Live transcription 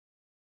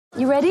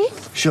You ready?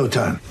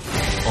 Showtime.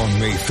 On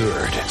May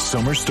 3rd,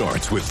 summer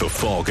starts with The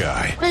Fall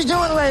Guy. Let's do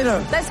it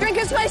later. Let's drink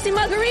a spicy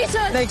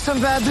margarita. Make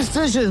some bad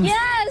decisions.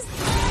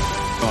 Yes!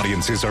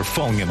 Audiences are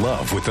falling in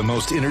love with the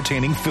most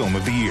entertaining film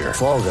of the year.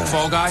 Fall Guy.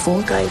 Fall Guy?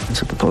 Fall guy.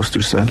 That's what the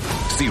poster said.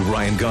 See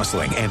Ryan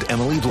Gosling and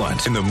Emily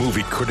Blunt in the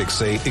movie critics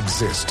say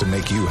exists to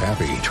make you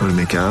happy. Trying to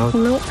make it out?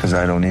 Nope. Because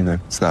I don't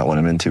either. It's not what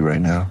I'm into right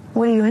now.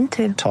 What are you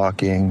into?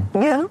 Talking.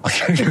 Yeah.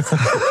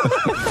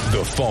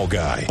 The Fall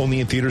Guy.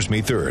 Only in theaters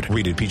May 3rd.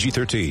 Rated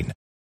PG-13.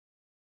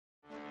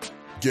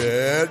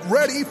 Get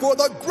ready for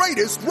the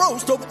greatest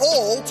roast of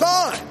all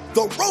time.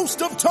 The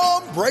Roast of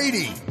Tom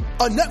Brady.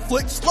 A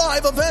Netflix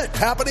live event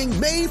happening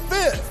May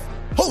 5th.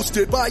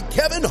 Hosted by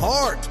Kevin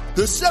Hart.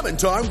 The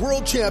 7-time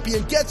world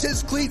champion gets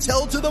his cleats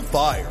held to the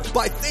fire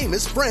by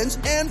famous friends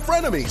and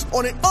frenemies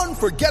on an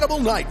unforgettable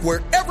night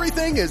where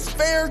everything is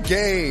fair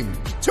game.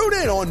 Tune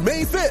in on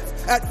May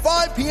 5th at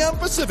 5 p.m.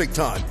 Pacific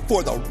time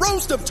for the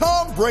Roast of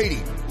Tom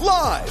Brady.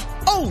 Live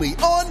only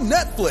on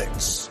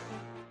Netflix.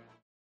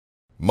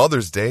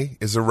 Mother's Day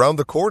is around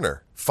the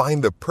corner.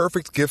 Find the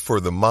perfect gift for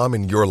the mom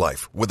in your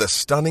life with a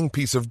stunning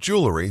piece of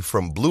jewelry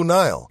from Blue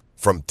Nile.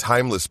 From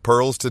timeless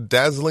pearls to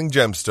dazzling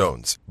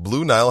gemstones,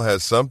 Blue Nile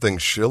has something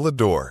she'll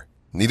adore.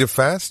 Need it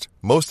fast?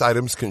 Most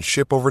items can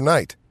ship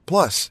overnight.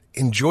 Plus,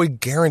 enjoy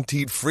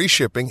guaranteed free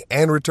shipping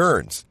and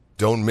returns.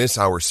 Don't miss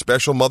our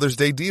special Mother's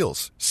Day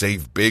deals.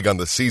 Save big on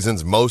the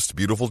season's most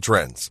beautiful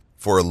trends.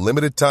 For a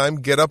limited time,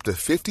 get up to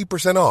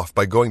 50% off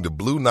by going to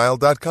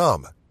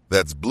BlueNile.com.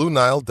 That's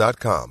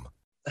BlueNile.com.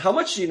 How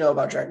much do you know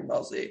about Dragon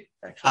Ball Z?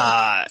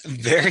 Actually?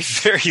 Very,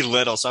 very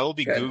little. So I will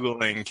be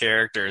Googling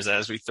characters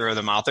as we throw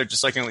them out there,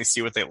 just so I can at least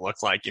see what they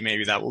look like. And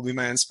maybe that will be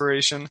my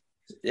inspiration.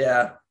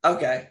 Yeah.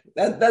 Okay.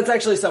 That's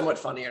actually somewhat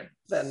funnier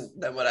than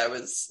what I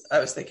was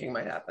thinking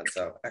might happen.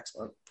 So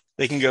excellent.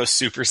 They can go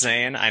Super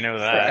Saiyan. I know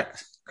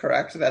that.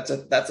 Correct. That's a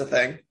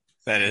thing.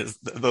 That is,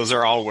 those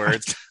are all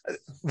words.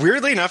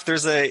 Weirdly enough,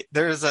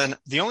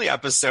 the only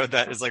episode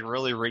that is like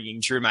really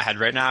ringing true in my head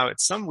right now.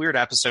 It's some weird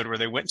episode where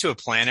they went to a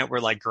planet where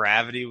like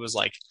gravity was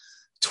like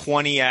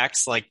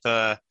 20x like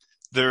the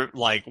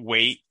like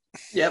weight.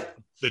 Yep.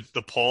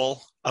 The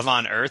pull of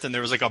on Earth, and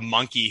there was like a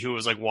monkey who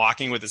was like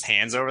walking with his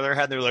hands over their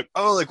head. They were like,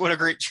 "Oh, like what a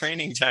great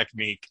training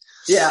technique."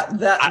 Yeah,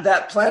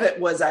 that planet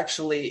was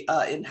actually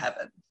in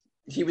heaven.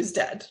 He was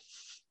dead.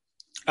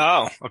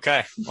 Oh,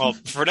 okay. Well,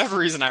 for whatever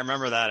reason, I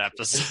remember that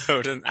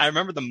episode, and I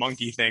remember the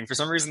monkey thing. For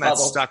some reason, that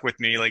stuck with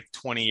me like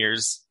 20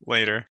 years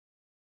later.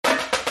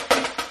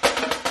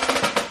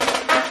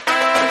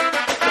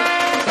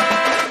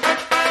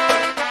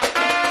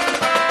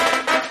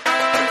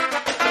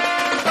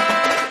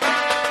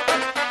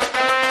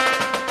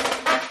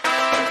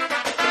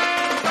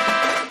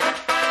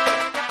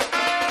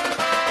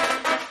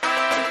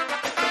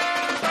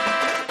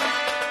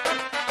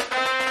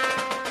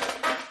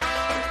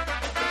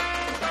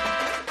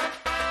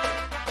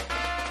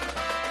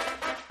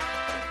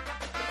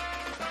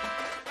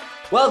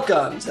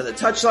 Welcome to the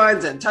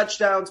Touchlines and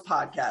Touchdowns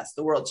podcast,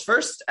 the world's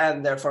first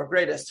and therefore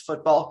greatest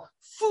football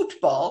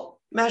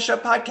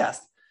mashup podcast.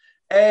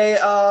 I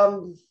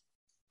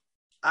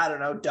don't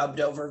know, dubbed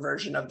over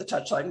version of the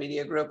Touchline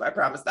Media Group. I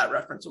promise that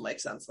reference will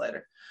make sense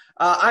later.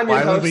 I'm your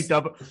host.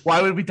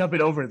 Why would we dub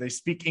it over? We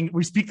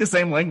speak the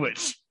same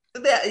language.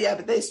 Yeah,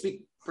 but they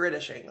speak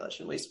British English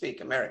and we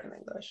speak American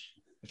English.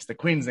 It's the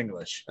Queen's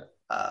English.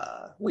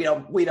 We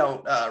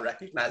don't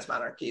recognize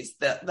monarchies.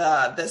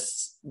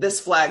 This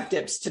flag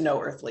dips to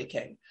no earthly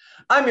king.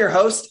 I'm your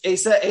host,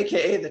 Asa,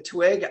 aka the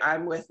Twig.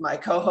 I'm with my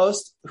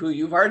co-host, who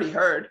you've already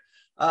heard,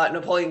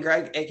 Napoleon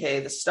Gregg,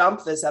 aka the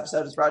Stump. This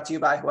episode is brought to you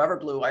by whoever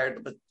Blue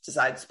Wire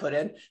decides to put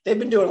in. They've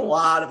been doing a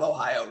lot of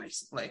Ohio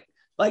recently,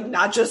 like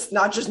not just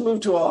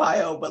moved to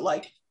Ohio, but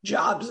like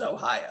jobs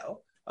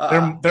Ohio.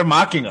 They're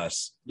mocking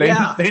us.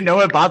 They know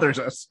it bothers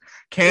us.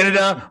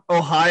 Canada,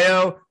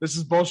 Ohio, this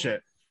is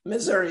bullshit.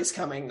 Missouri's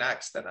coming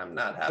next, and I'm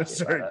not happy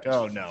about it.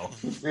 Oh no.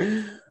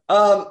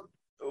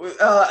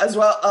 As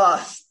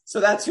well.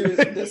 So that's who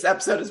this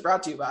episode is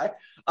brought to you by.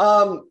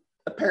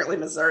 Apparently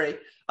Missouri.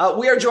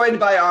 We are joined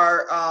by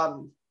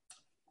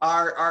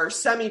our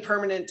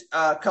semi-permanent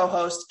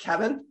co-host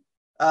Kevin.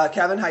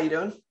 Kevin, how you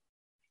doing?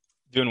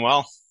 Doing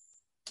well.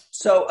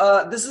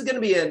 So this is going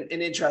to be an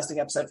interesting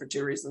episode for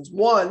two reasons.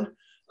 One,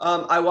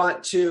 I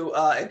want to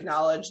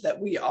acknowledge that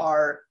we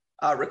are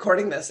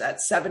recording this at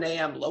 7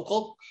 a.m.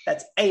 local.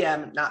 That's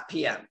a.m., not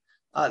p.m.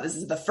 This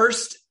is the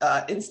first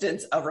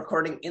instance of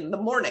recording in the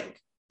morning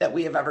that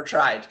we have ever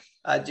tried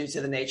due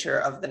to the nature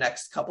of the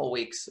next couple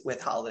weeks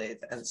with holidays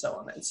and so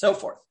on and so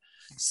forth.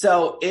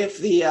 So if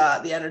the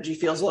energy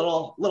feels a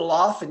little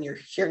off and you're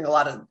hearing a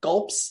lot of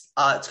gulps,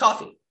 it's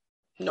coffee.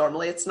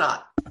 Normally it's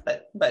not,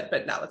 but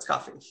now it's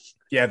coffee.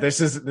 Yeah,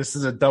 this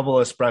is a double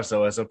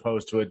espresso as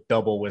opposed to a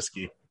double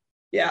whiskey.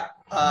 Yeah.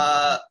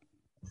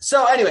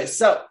 So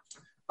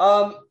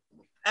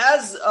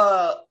as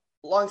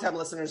longtime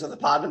listeners of the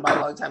pod, and by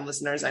longtime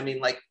listeners, I mean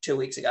like 2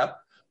 weeks ago,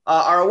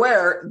 are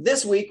aware,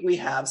 this week we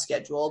have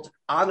scheduled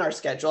on our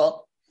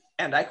schedule,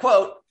 and I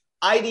quote,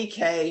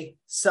 IDK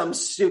some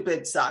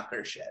stupid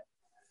soccer shit.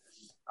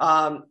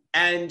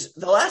 And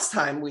the last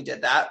time we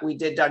did that, we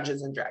did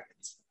Dungeons and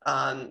Dragons.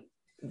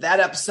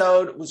 That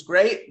episode was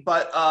great,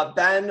 but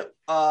Ben,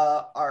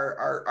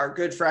 our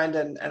good friend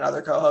and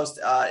other co-host,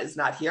 is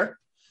not here.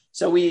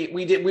 So we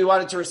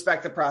wanted to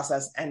respect the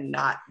process and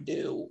not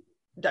do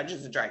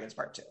Dungeons and Dragons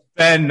Part 2.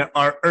 Ben,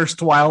 our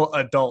erstwhile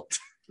adult.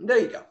 There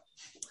you go.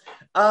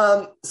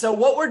 So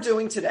what we're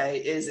doing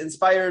today is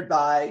inspired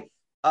by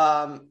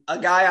a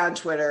guy on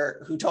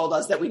Twitter who told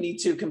us that we need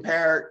to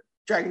compare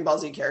Dragon Ball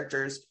Z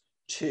characters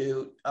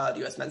to the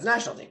U.S. men's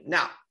national team.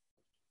 Now,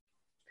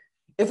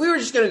 if we were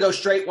just going to go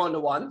straight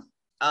 1-to-1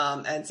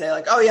 and say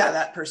like, oh yeah,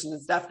 that person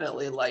is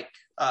definitely like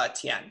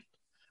Tien,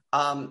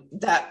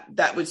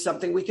 that was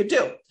something we could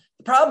do.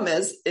 The problem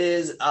is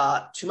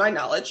to my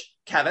knowledge,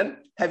 Kevin,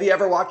 have you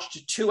ever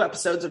watched 2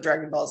 episodes of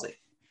Dragon Ball Z?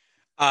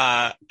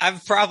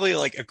 I've probably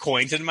like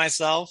acquainted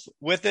myself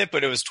with it,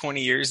 but it was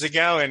 20 years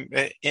ago. And,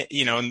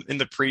 in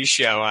the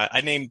pre-show,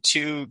 I named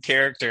 2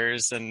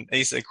 characters and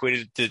they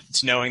equated to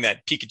knowing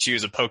that Pikachu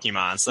is a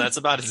Pokemon. So that's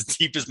about as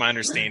deep as my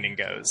understanding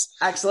goes.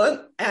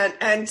 Excellent.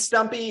 And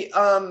Stumpy,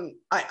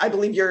 I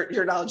believe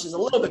your knowledge is a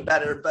little bit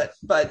better,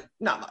 but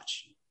not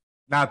much.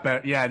 Not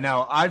better. Yeah,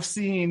 no,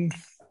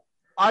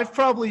 I've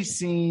probably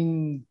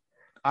seen,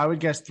 I would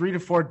guess 3 to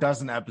 4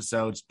 dozen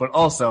episodes, but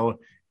also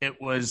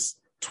it was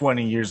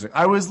 20 years ago.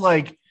 I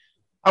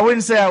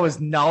wouldn't say I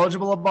was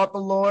knowledgeable about the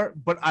lore,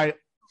 but I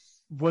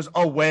was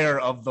aware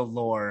of the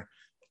lore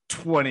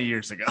 20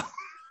 years ago.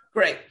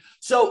 Great.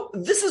 So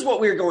this is what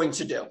we're going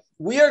to do.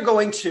 We are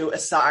going to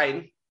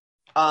assign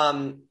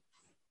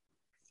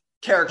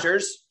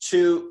characters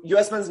to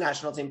U.S. men's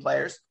national team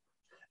players,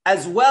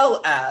 as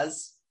well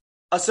as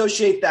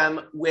associate them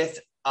with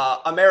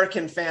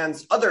American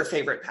fans' other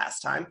favorite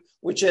pastime,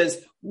 which is,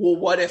 well,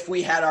 what if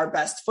we had our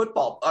best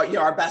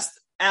our best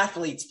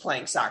athletes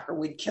playing soccer?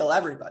 We'd kill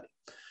everybody.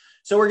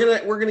 So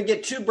we're gonna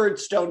get 2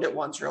 birds stoned at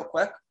once real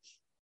quick.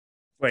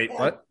 Wait,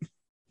 what?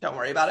 Don't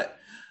worry about it.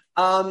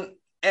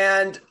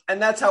 And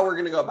that's how we're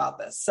gonna go about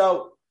this.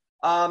 So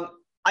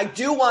I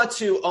do want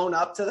to own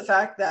up to the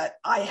fact that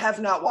I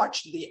have not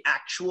watched the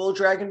actual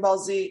Dragon Ball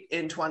Z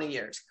in 20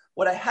 years.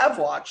 What I have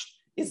watched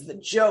is the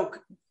joke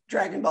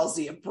Dragon Ball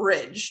Z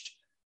Abridged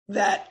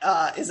that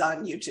is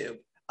on YouTube.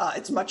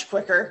 It's much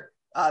quicker.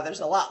 There's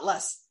a lot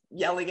less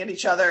yelling at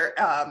each other,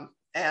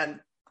 and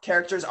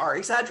characters are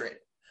exaggerated.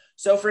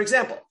 So, for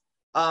example,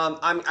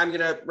 I'm going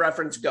to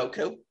reference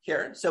Goku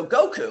here. So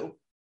Goku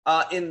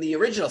in the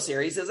original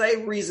series is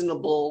a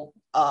reasonable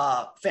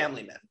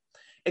family man,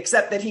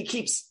 except that he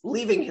keeps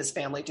leaving his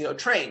family to go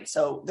train.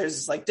 So there's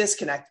this like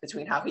disconnect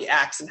between how he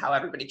acts and how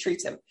everybody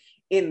treats him.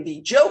 In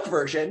the joke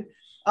version,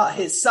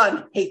 his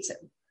son hates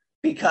him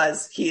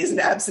because he is an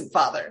absent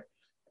father.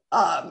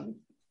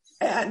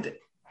 And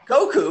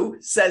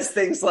Goku says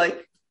things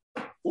like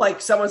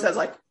someone says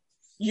like,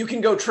 you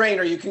can go train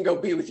or you can go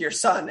be with your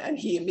son. And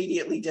he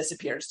immediately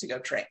disappears to go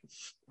train.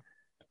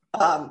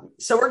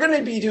 So we're going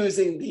to be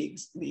using the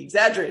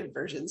exaggerated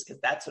versions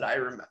because that's what I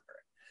remember.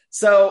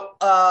 So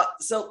the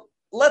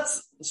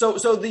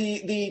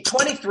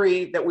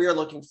 23 that we are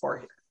looking for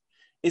here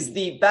is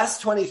the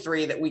best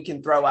 23 that we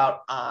can throw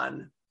out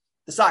on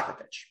the soccer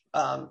pitch.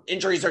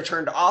 Injuries are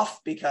turned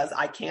off because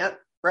I can't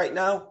right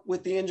now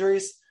with the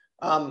injuries.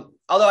 Although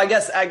I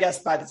guess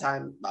by the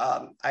time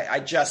I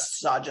just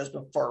saw just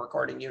before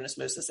recording, Yunus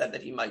Musa said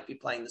that he might be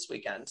playing this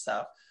weekend.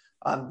 So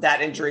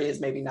that injury is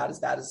maybe not as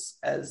bad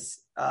as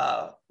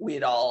we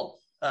had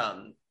all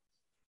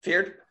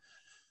feared,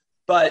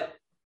 but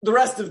the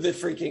rest of the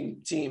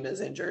freaking team is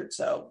injured.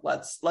 So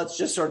let's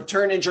just sort of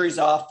turn injuries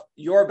off.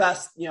 Your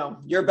best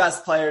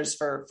players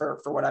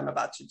for what I'm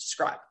about to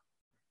describe.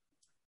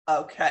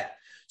 Okay.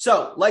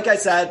 So, like I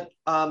said,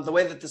 the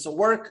way that this will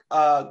work,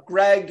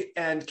 Greg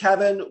and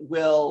Kevin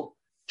will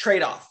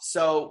trade off.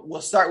 So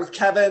we'll start with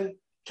Kevin.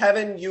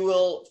 Kevin, you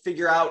will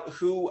figure out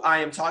who I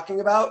am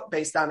talking about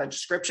based on a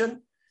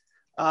description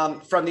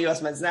from the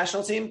U.S. men's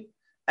national team.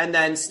 And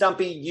then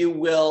Stumpy, you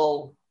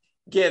will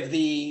give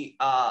the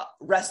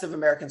rest of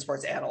American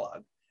sports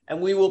analog.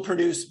 And we will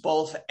produce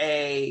both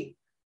a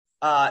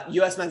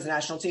U.S. men's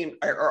national team,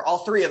 or all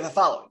 3 of the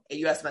following: a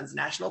U.S. men's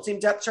national team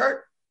depth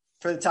chart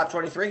for the top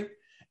 23,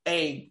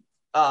 a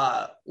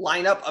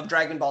lineup of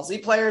Dragon Ball Z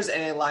players,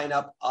 and a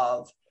lineup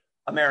of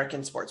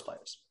American sports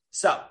players.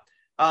 So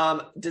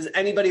does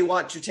anybody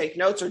want to take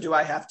notes, or do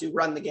I have to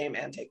run the game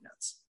and take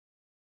notes?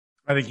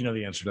 I think you know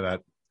the answer to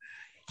that.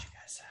 You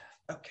guys.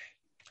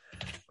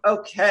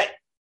 Okay.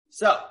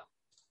 So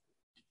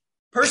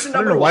person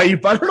number one. I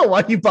don't know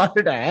why you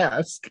bothered to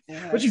ask.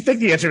 Yeah. What do you think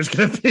the answer is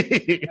going to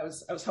be? I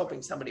was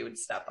hoping somebody would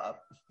step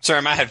up.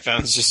 Sorry, my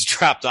headphones just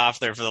dropped off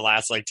there for the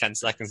last 10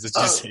 seconds. Did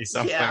you say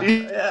something?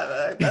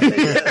 Yeah,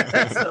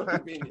 that's so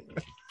convenient.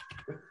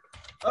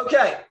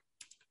 Okay.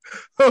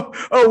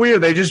 Oh,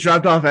 weird. They just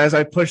dropped off as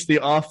I pushed the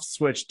off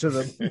switch to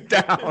the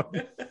down.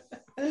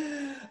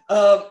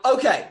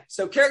 Okay.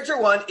 So character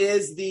 1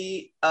 is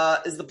the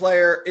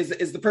player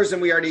is the person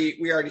we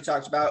already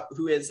talked about,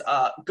 who is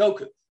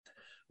Goku.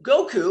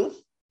 Goku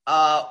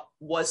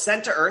was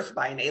sent to Earth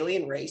by an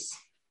alien race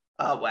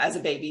as a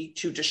baby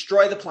to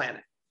destroy the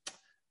planet.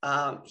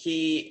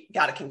 He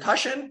got a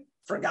concussion,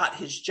 forgot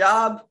his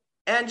job,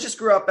 and just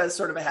grew up as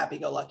sort of a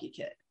happy-go-lucky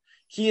kid.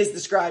 He is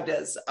described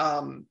as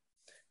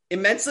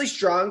immensely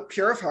strong,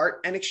 pure of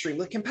heart, and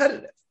extremely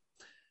competitive.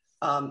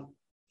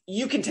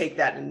 You can take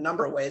that in a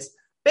number of ways.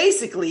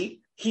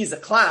 Basically, he's a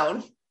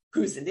clown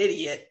who's an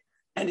idiot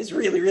and is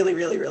really, really,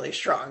 really, really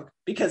strong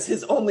because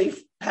his only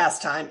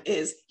pastime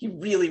is he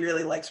really,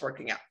 really likes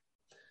working out.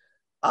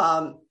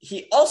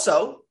 He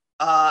also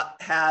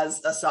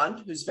has a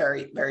son who's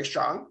very, very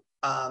strong.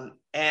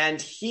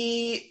 And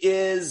he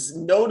is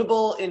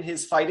notable in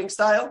his fighting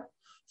style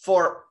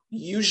for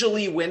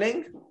usually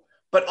winning,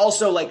 but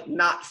also like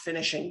not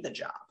finishing the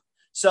job.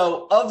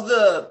 So of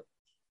the,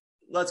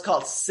 let's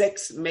call it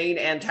 6 main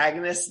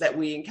antagonists that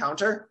we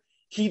encounter,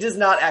 he does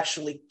not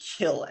actually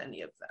kill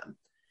any of them.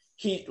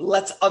 He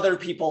lets other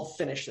people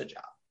finish the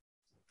job.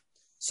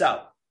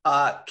 So,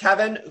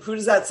 Kevin, who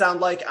does that sound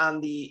like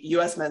on the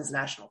U.S. men's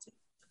national team?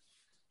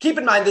 Keep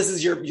in mind, this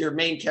is your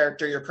main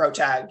character, your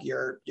protag,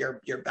 your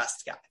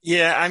best guy.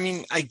 Yeah, I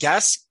mean, I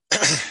guess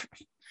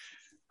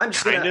I'm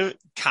just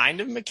kind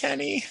of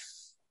McKenny.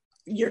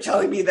 You're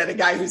telling me that a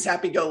guy who's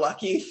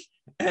happy-go-lucky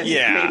and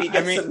maybe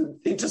gets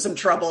into some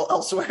trouble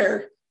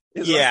elsewhere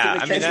is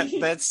I mean,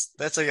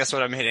 that's I guess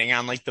what I'm hitting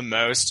on like the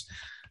most.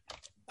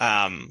 So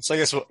I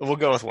guess we'll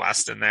go with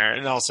Weston there.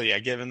 And also, yeah,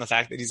 given the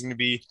fact that he's going to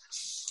be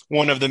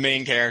one of the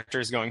main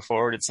characters going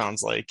forward, it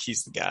sounds like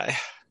he's the guy.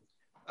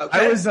 Okay.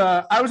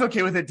 I was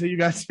okay with it till you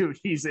got to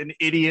he's an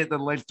idiot that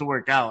likes to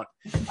work out.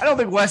 I don't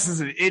think Wes is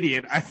an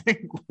idiot. I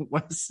think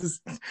Wes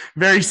is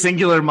very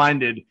singular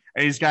minded,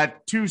 and he's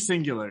got 2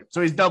 singular,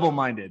 so he's double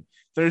minded.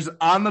 There's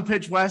on the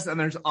pitch Wes and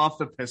there's off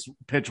the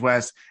pitch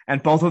Wes,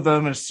 and both of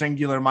them are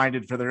singular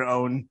minded for their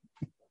own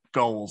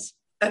goals.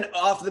 And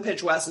off the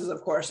pitch Wes is,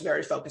 of course,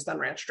 very focused on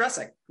ranch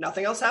dressing.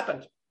 Nothing else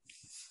happened.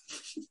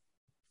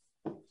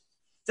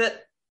 That's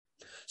it.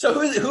 So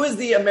who is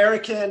the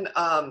American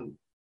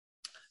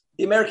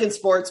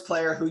sports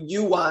player who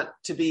you want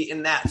to be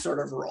in that sort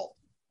of role,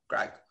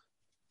 Greg?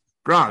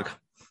 Gronk.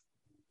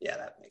 Yeah,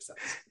 that makes sense.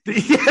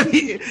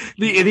 The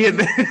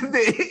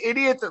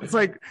idiot that's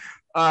like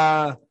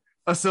a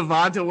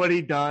savant at what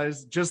he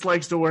does, just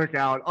likes to work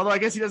out. Although I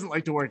guess he doesn't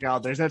like to work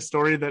out. There's that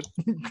story that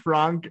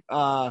Gronk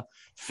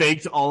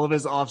faked all of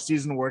his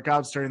off-season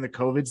workouts during the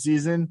COVID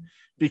season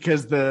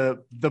because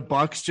the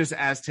Bucks just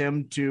asked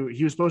him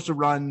he was supposed to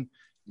run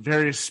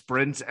various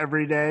sprints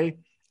every day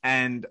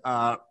and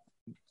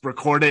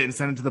record it and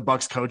send it to the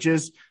Bucks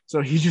coaches.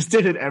 So he just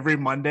did it every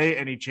Monday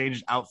and he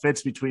changed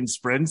outfits between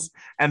sprints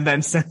and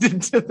then sent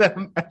it to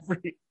them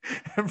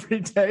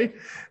every day.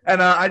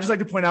 And I just like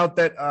to point out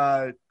that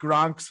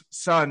Gronk's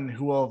son,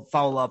 who will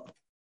follow up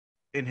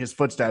in his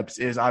footsteps,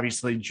 is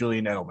obviously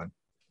Julian Edelman.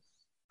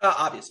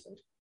 Obviously.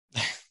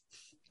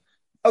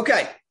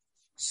 Okay.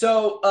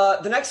 So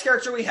the next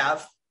character we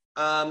have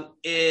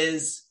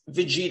is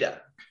Vegeta,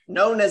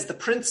 known as the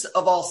Prince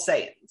of all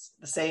Saiyans.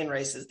 The Saiyan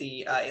race is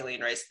the alien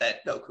race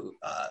that Goku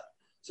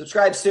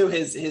subscribes to.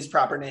 His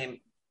proper name,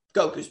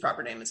 Goku's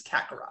proper name, is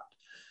Kakarot.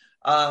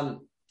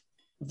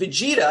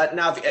 Vegeta.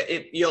 Now,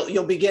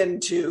 you'll begin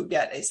to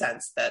get a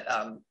sense that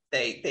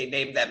they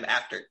named them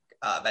after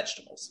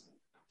vegetables.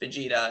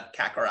 Vegeta,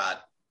 Kakarot,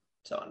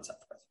 so on and so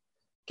forth.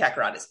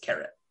 Kakarot is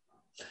carrot.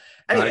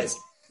 Anyways,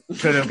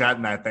 could have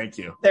gotten that. Thank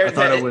you. I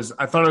thought it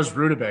was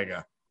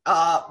rutabaga.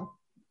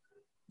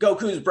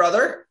 Goku's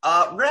brother,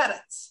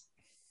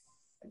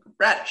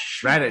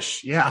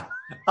 Radish. Yeah.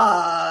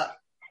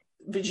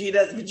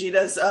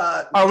 Vegeta's.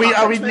 Are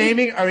we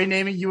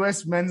naming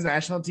U.S. men's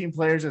national team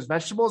players as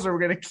vegetables, or we're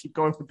gonna keep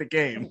going with the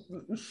game?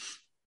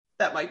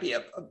 That might be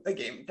a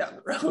game down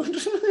the road.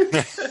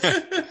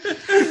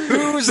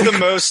 Who's the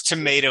most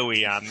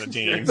tomatoey on the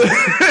team?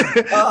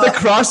 The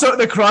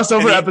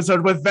crossover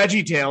episode with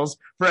VeggieTales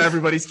for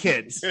everybody's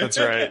kids. That's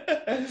right.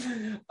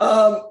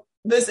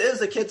 This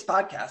is a kids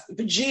podcast.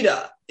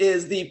 Vegeta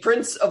is the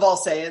Prince of all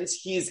Saiyans.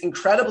 He's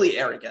incredibly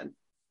arrogant.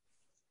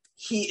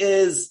 He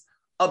is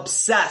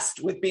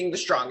obsessed with being the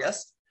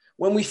strongest.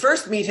 When we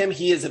first meet him,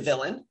 he is a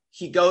villain.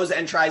 He goes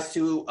and tries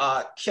to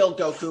kill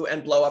Goku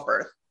and blow up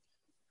Earth.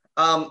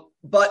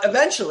 But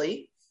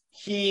eventually,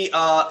 he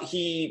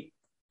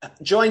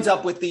joins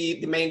up with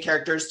the main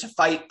characters to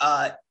fight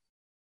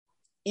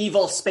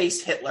evil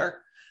space Hitler.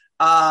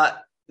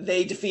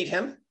 They defeat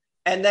him.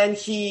 And then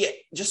he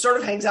just sort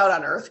of hangs out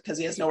on Earth because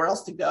he has nowhere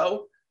else to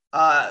go.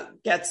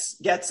 Gets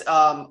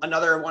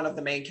another one of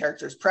the main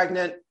characters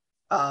pregnant.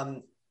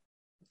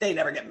 They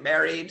never get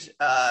married.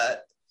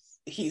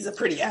 He's a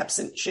pretty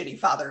absent, shitty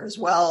father as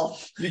well.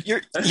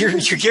 You're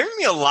giving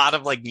me a lot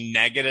of like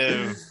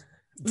negative.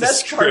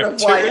 That's part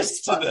of why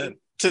it's funny.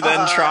 To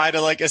then try to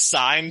like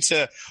assign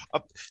to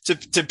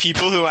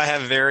people who I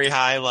have very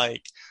high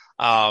like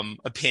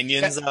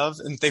opinions of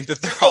and think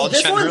that they're all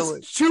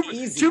generally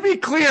to be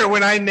clear,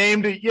 when I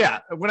named the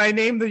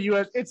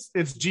US,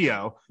 it's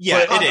Geo.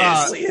 Yeah, but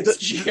it's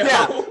Geo.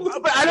 Yeah,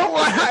 but I don't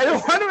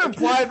want to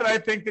imply that I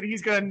think that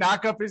he's going to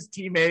knock up his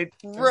teammate,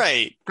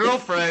 right,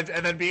 girlfriend,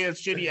 and then be a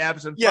shitty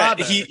absent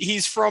father. Yeah,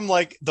 he's from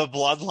like the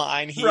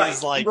bloodline. He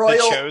is like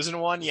Royal, the chosen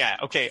one. Yeah,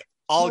 okay.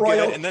 all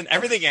Royal. good. And then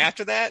everything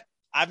after that,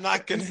 I'm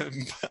not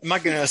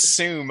gonna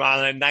assume on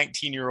a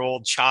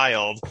 19-year-old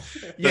child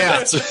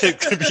that's it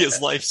could be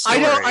his life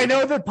story. I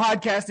know that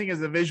podcasting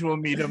is a visual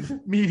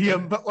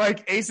medium, but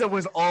like Asa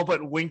was all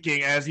but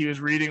winking as he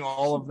was reading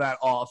all of that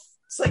off.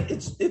 It's like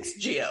it's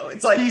Geo.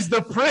 It's like he's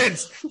the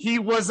prince. He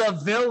was a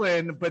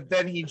villain, but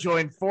then he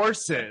joined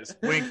forces.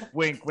 Wink,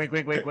 wink, wink,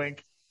 wink, wink,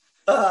 wink.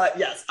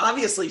 Yes,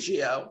 obviously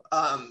Geo.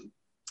 I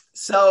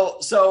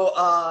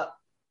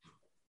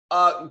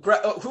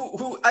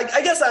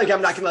guess like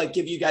I'm not gonna like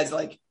give you guys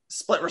like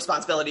split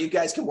responsibility. You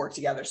guys can work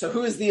together. So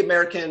who is the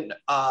American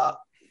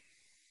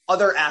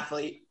other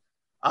athlete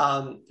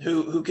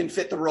who can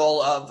fit the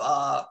role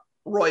of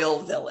royal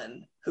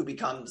villain who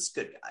becomes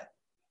good guy?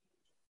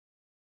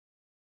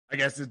 I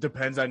guess it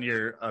depends on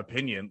your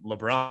opinion.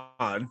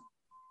 LeBron.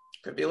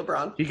 Could be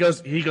LeBron.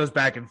 He goes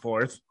back and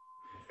forth.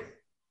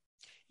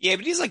 Yeah,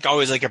 but he's like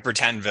always like a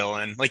pretend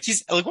villain. Like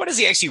he's like, what has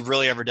he actually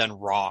really ever done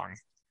wrong?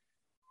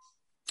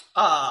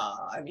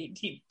 I mean,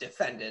 he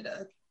defended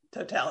a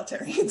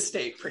totalitarian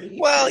state pretty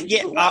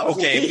yeah.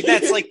 loudly. Okay, but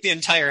that's like the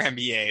entire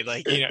NBA.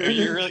 Like, you know,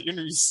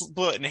 you're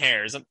splitting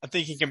hairs. I'm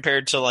thinking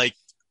compared to like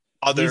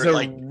other He's a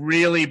like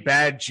really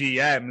bad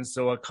GM,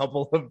 so a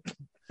couple of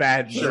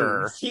bad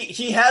moves.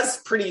 He has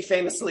pretty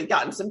famously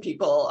gotten some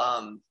people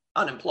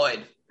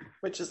unemployed,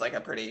 which is like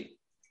a pretty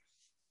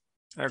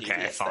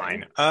okay,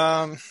 fine.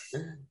 thing.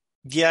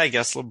 Yeah, I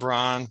guess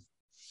LeBron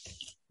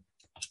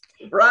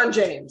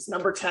James,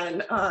 number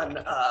 10 on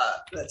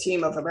the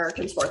team of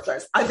American sports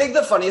stars. I think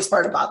the funniest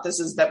part about this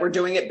is that we're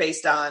doing it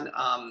based on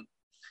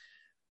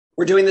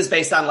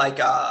like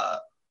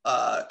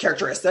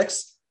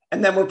characteristics,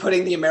 and then we're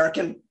putting the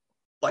American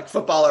like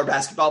football or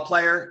basketball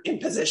player in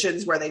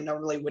positions where they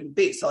normally wouldn't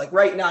be. So like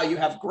right now you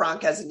have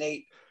Gronk as an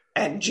 8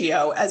 and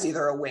Gio as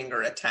either a wing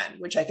or a 10,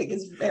 which I think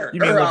is very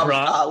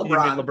LeBron?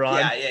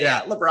 LeBron.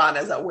 Yeah. LeBron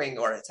as a wing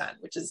or a 10,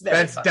 which is very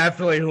That's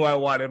definitely who I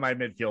want in my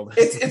midfield.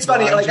 It's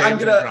funny. Like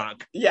James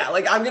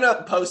I'm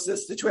gonna post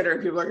this to Twitter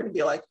and people are gonna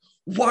be like,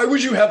 why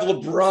would you have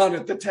LeBron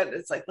at the 10?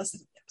 It's like,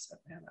 listen,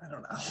 man, I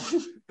don't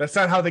know. That's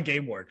not how the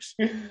game works.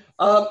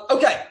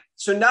 Okay.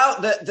 So now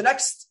the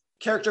next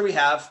character we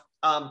have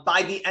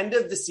by the end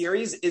of the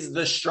series is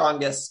the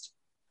strongest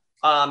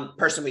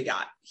person we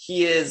got.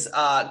 He is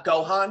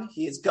Gohan.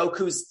 He is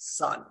Goku's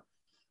son.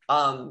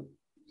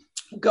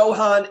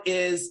 Gohan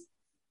is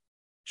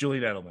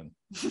Julian Edelman.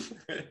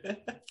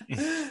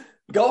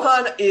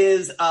 Gohan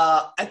is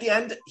at the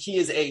end, he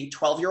is a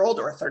 12-year-old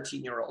or a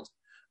 13-year-old.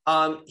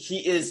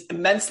 He is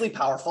immensely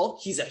powerful.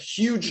 He's a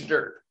huge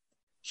nerd.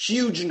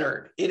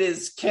 It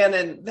is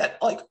canon that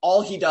like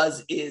all he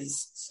does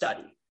is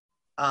study.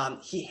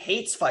 He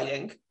hates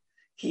fighting.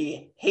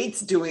 He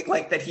hates doing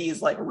like that.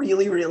 He's like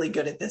really, really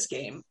good at this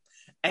game.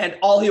 And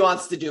all he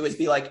wants to do is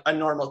be like a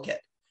normal kid.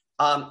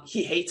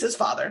 He hates his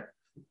father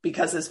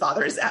because his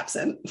father is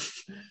absent.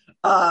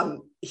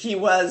 He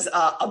was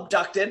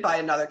abducted by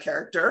another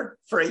character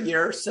for a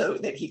year so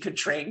that he could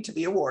train to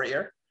be a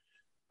warrior.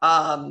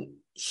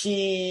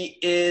 He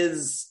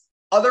is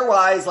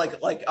otherwise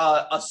like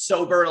a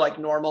sober, like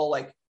normal,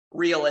 like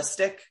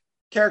realistic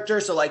character.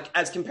 So like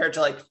as compared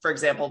to like, for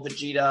example,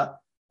 Vegeta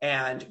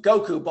and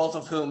Goku, both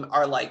of whom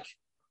are like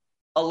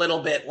a little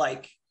bit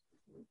like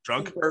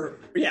drunk.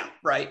 Yeah,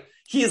 right.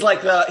 He's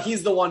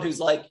the one who's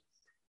like,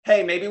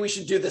 hey, maybe we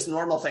should do this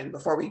normal thing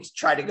before we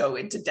try to go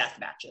into death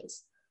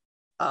matches.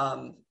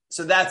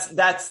 So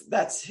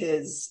that's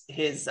his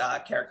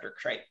character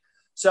trait.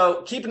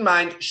 So keep in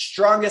mind,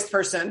 strongest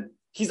person.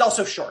 He's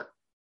also short.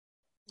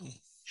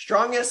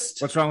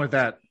 Strongest. What's wrong with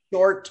that?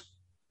 Short.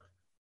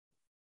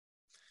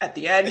 At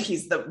the end,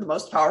 he's the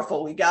most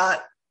powerful we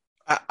got.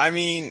 I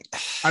mean,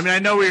 I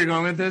know where you're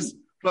going with this,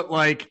 but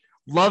like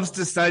loves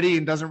to study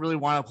and doesn't really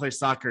want to play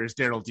soccer is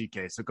Daryl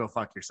DK. So go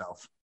fuck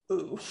yourself.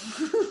 Ooh.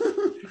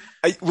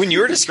 When you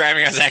were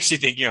describing, I was actually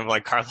thinking of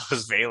like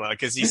Carlos Vela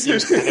because he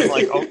seems kind of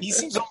like he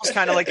seems almost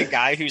kind of like a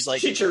guy who's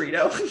like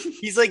Chicharito.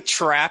 He's like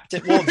trapped.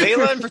 Well,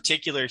 Vela in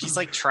particular, he's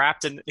like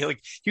trapped in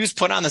like he was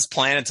put on this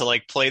planet to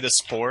like play the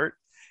sport,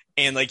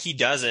 and like he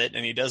does it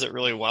and he does it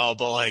really well,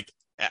 but like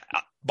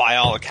by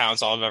all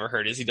accounts, all I've ever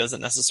heard is he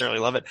doesn't necessarily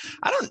love it.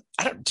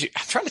 I'm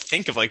trying to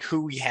think of like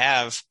who we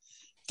have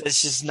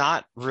that's just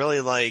not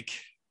really like.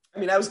 I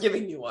mean, I was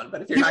giving you one,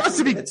 but if you're not going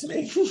to give it to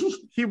me,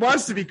 he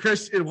wants to be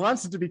Christian. It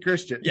wants it to be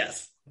Christian.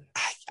 Yes,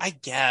 I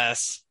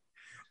guess.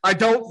 I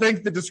don't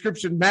think the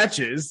description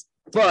matches,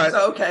 but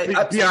okay.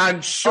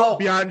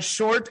 Beyond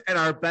short and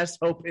our best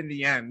hope in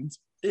the end.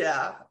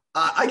 Yeah,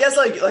 I guess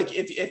like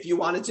if you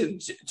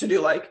wanted to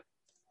do like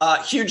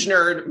huge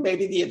nerd,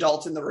 maybe the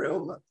adult in the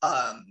room,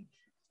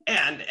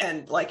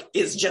 and like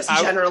is just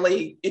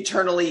generally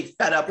eternally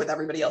fed up with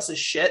everybody else's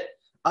shit.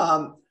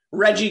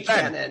 Reggie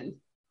Cannon.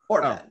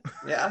 Or Ben.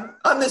 Yeah,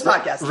 on this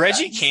podcast.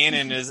 Reggie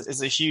Cannon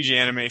is a huge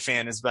anime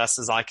fan, as best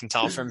as I can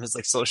tell from his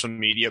like social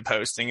media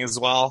posting as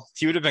well.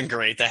 He would have been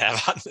great to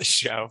have on the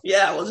show.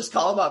 Yeah, we'll just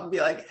call him up and be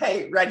like,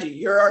 "Hey, Reggie,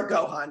 you're our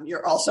Gohan.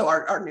 You're also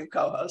our new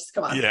co-host.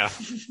 Come on." Yeah.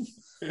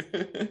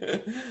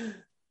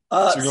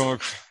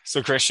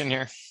 So Christian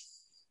here.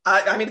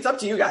 I mean, it's up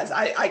to you guys.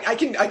 I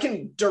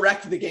can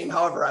direct the game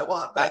however I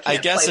want. But I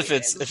guess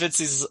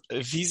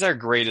if he's our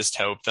greatest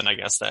hope, then I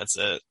guess that's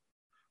it.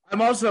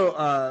 I'm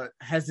also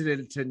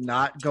hesitant to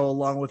not go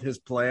along with his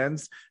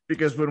plans,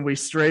 because when we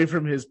stray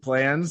from his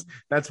plans,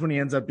 that's when he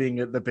ends up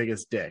being the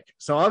biggest dick.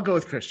 So I'll go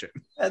with Christian.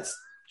 That's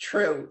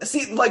true.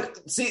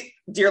 See,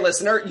 dear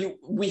listener,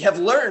 we have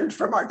learned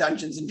from our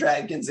Dungeons and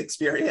Dragons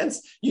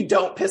experience. You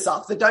don't piss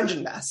off the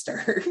dungeon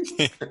master.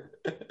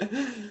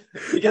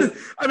 Because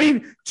I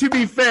mean, to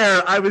be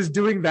fair, I was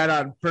doing that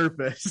on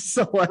purpose.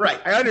 So right.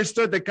 I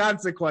understood the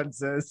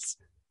consequences.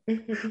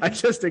 I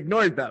just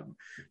ignored them,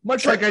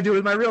 much like I do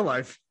with my real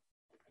life.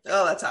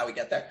 Oh, that's how we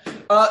get there.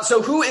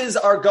 So who is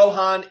our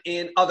Gohan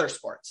in other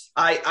sports?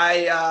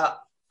 I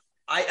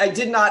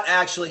did not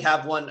actually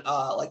have one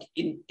like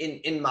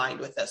in mind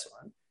with this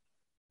one.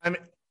 I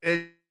mean,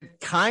 it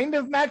kind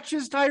of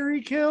matches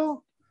Tyreek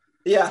Hill.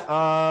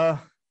 Yeah.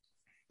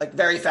 Like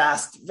very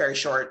fast, very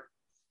short.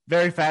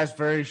 Very fast,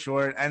 very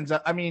short. And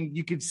I mean,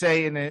 you could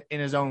say in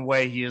his own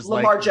way, he is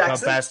Lamar like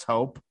Jackson. the best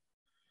hope.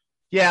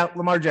 Yeah,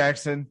 Lamar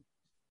Jackson.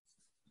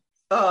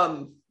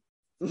 I'm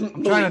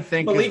trying to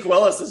think. Malik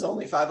Willis is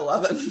only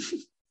 5'11".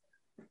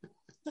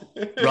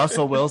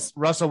 Russell Wilson.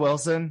 Russell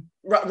Wilson.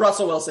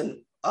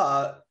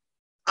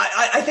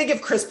 I think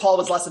if Chris Paul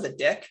was less of a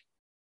dick.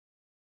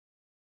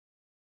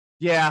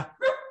 Yeah.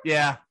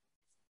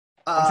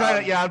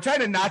 I'm trying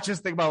to not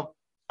just think about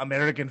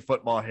American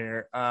football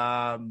here.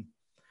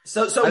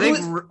 So I think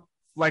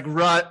like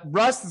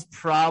Russ is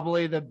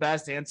probably the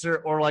best answer,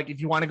 or like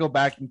if you want to go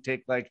back and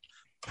take like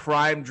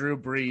prime Drew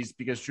Brees,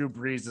 because Drew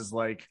Brees is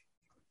like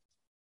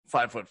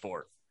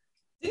 5'4".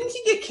 Didn't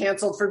he get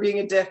canceled for being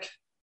a dick?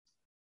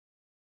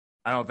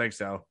 I don't think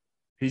so.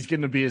 He's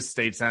going to be a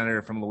state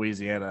senator from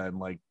Louisiana in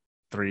like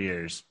 3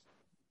 years.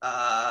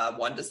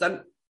 One does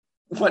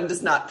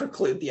not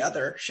preclude the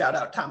other. Shout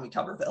out Tommy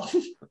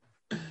Tuberville.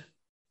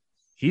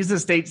 He's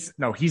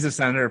a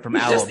senator from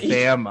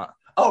Alabama.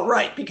 Oh,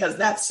 right, because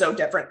that's so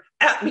different.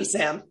 At me,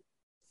 Sam.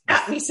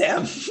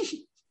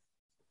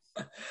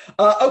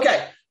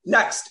 Okay,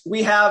 next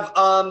we have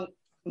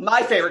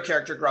my favorite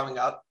character growing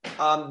up,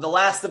 the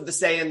last of the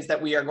Saiyans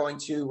that we are going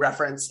to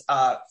reference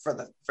for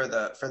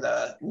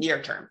the near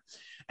term,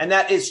 and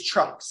that is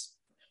Trunks.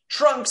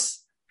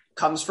 Trunks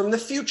comes from the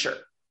future.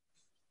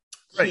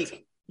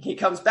 Right. He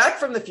comes back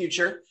from the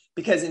future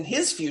because in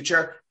his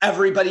future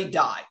everybody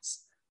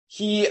dies.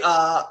 They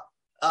are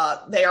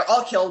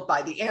all killed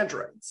by the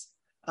androids.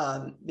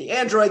 The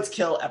androids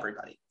kill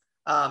everybody.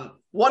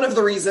 One of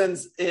the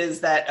reasons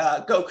is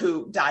that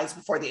Goku dies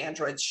before the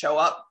androids show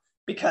up,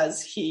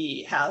 because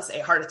he has a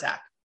heart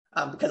attack,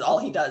 because all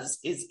he does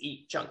is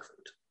eat junk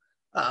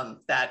food.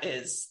 That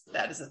is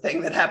a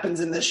thing that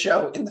happens in this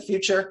show in the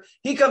future.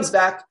 He comes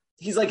back.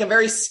 He's like a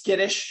very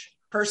skittish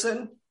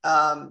person.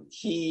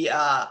 He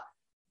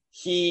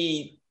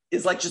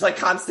is like just like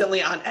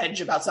constantly on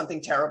edge about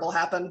something terrible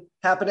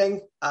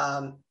happening.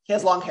 He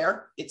has long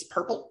hair. It's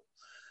purple.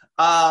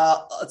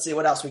 Let's see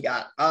what else we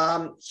got.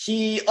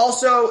 He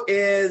also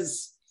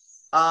is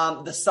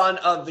the son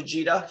of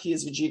Vegeta. He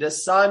is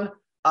Vegeta's son.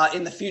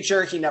 In the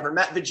future, he never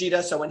met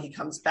Vegeta, so when he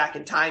comes back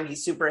in time,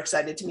 he's super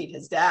excited to meet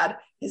his dad.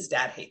 His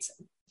dad hates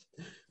him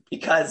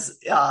because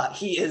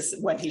he is,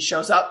 when he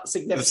shows up,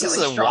 significantly This is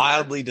a stronger.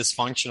 wildly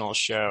dysfunctional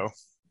show.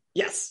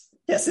 Yes,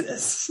 it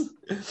is.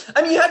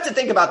 I mean, you have to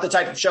think about the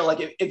type of show.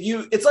 Like if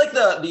you, it's like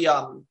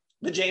the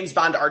James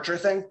Bond Archer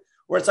thing,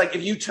 where it's like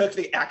if you took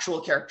the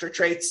actual character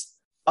traits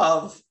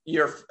of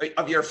your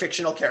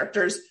fictional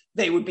characters,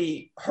 they would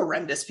be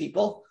horrendous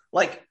people.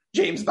 Like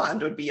James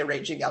Bond would be a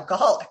raging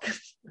alcoholic.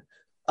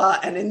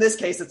 And in this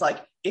case, it's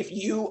like, if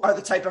you are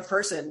the type of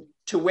person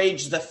to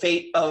wage the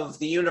fate of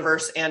the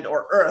universe and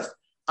or Earth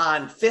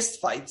on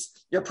fist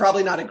fights, you're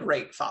probably not a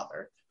great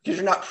father, because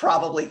you're not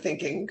probably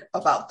thinking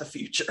about the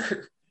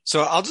future.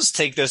 So I'll just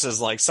take this as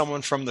like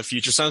someone from the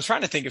future. So I'm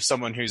trying to think of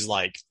someone who's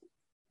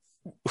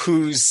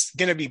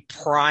going to be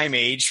prime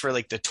age for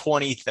like the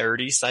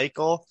 2030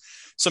 cycle.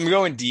 So I'm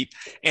going deep.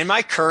 And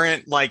my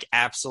current like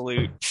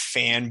absolute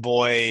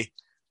fanboy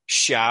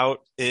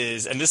shout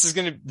is, and this is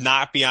going to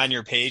not be on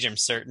your page, I'm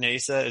certain,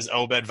 Asa, is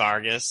Obed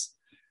Vargas.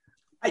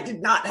 I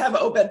did not have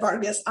Obed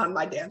Vargas on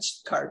my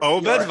dance card.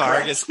 Obed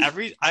Vargas,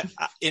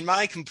 in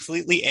my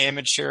completely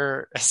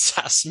amateur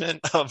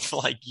assessment of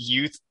like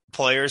youth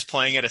players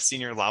playing at a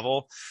senior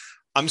level,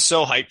 I'm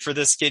so hyped for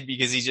this kid,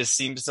 because he just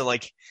seems to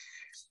like,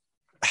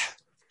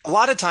 a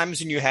lot of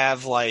times when you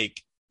have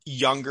like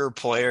younger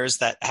players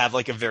that have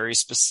like a very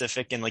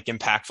specific and like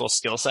impactful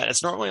skill set,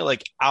 it's normally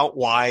like out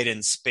wide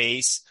in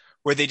space,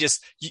 where they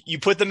just, you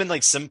put them in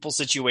like simple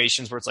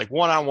situations where it's like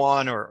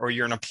one-on-one, or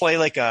you're going to play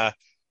like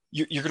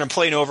you're going to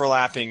play an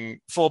overlapping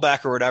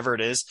fullback or whatever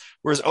it is.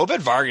 Whereas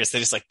Obed Vargas, they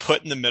just like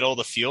put in the middle of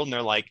the field and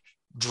they're like,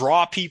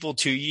 draw people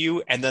to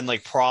you and then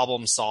like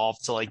problem solve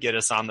to like get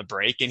us on the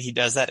break. And he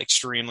does that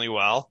extremely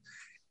well.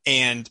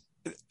 And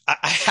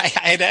I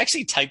had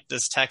actually typed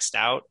this text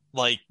out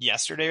like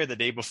yesterday or the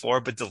day before,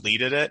 but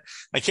deleted it.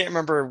 I can't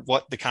remember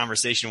what the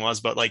conversation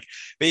was, but like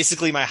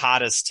basically my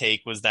hottest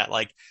take was that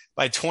like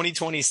by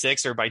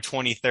 2026 or by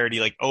 2030,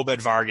 like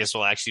Obed Vargas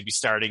will actually be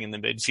starting in the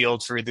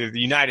midfield for either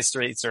the United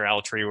States or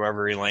Altry,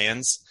 wherever he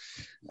lands.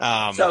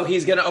 So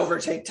he's going to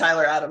overtake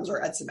Tyler Adams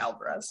or Edson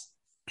Alvarez.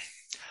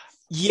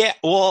 Yeah.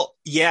 Well,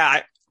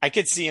 yeah, I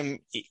could see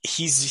him.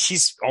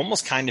 He's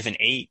almost kind of an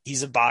 8.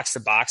 He's a box to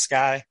box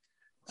guy.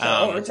 So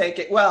overtake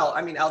it. Well,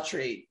 I mean,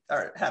 Altry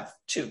have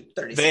 2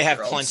 They have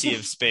plenty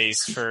of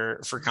space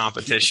for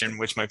competition,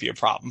 which might be a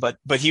problem. But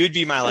he would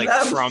be my like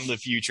from the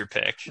future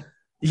pick.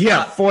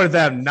 Yeah, for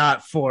them,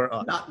 not for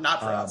us. Not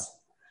for us.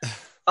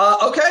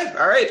 Okay,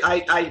 all right.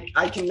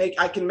 I can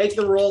make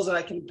the rules and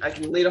I can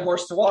lead a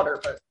horse to water.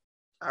 But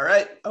all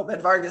right,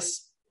 Obed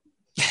Vargas.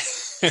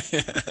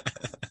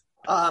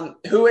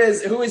 Who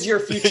is your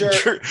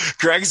future?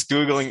 Greg's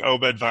Googling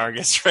Obed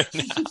Vargas right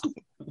now.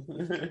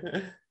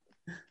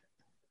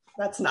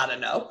 That's not a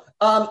no.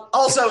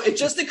 Also, it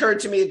just occurred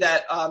to me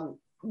that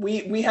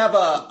we have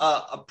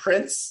a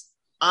prince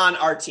on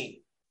our team.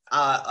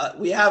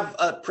 We have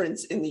a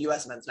prince in the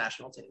U.S. men's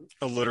national team.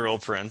 A literal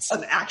prince.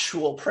 An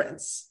actual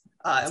prince.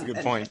 That's a good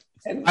point.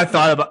 And I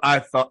thought about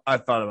that.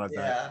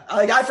 Yeah,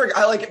 I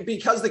forgot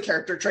because the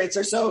character traits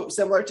are so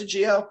similar to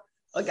Gio.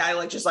 A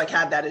guy just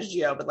had that as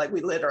Gio, but like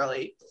we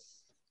literally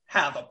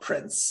have a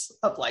prince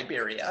of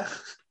Liberia.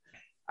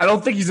 I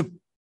don't think he's a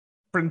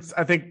prince.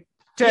 I think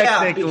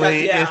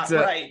technically it's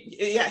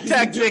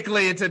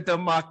a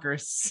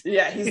democracy.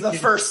 Yeah, he's the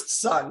first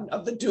son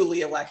of the duly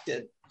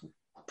elected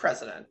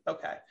president.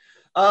 Okay.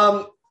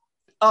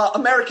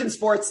 American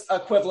sports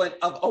equivalent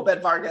of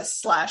Obed Vargas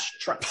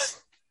 / Trump.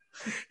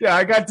 Yeah,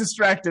 I got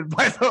distracted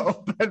by the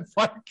Obed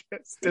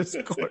Vargas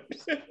discourse.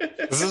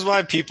 This is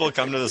why people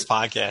come to this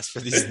podcast for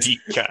these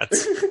deep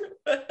cuts.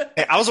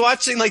 Hey, I was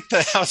watching a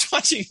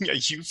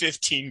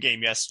U15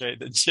 game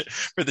yesterday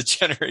for the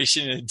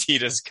Generation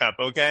Adidas Cup.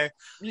 Okay,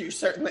 you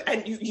certainly,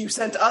 and you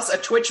sent us a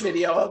Twitch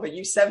video of a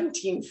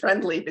U17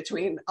 friendly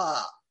between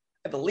I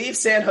believe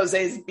San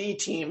Jose's B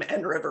team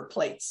and River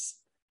Plate's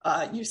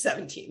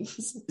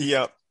U17s.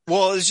 Yep.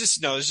 Well, it's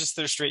just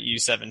their straight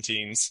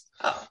U17s.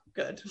 Oh,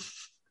 good.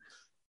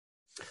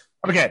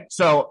 Okay,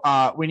 so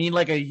we need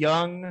a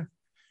young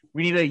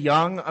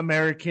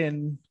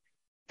American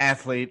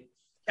athlete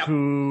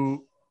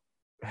who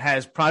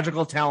has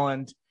prodigal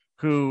talent,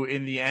 who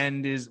in the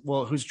end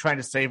who's trying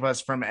to save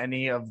us from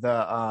any of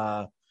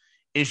the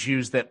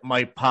issues that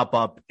might pop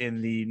up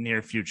in the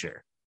near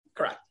future.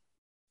 Correct.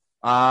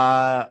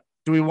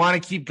 Do we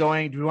want to keep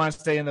going? Do we want to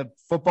stay in the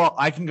football?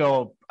 I can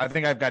go. I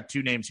think I've got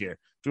 2 names here.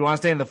 Do we want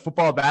to stay in the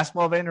football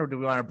basketball vein, or do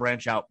we want to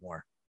branch out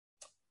more?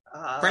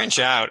 Branch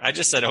out. I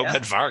just said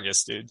Obed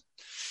Vargas, dude.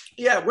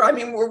 Yeah, I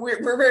mean,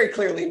 we're very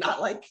clearly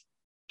not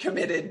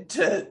committed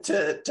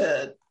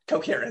to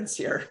coherence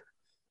here.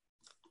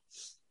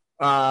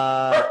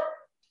 Yeah,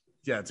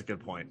 that's a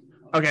good point.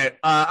 Okay,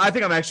 I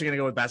think I'm actually going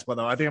to go with basketball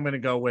though. I think I'm going to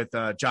go with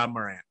John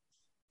Morant.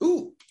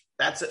 Ooh,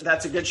 that's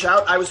a good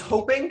shout. I was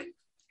hoping,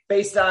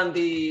 based on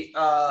the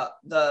hat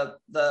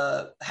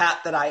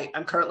that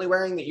I'm currently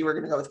wearing, that you were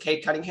going to go with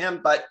Cade Cunningham,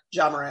 but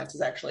John Morant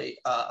is actually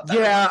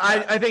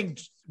I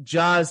think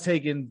Ja's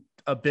taken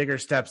a bigger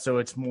step, so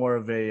it's more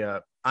of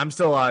a. I'm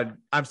still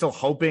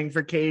hoping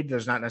for Cade.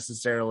 There's not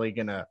necessarily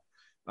going to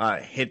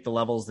hit the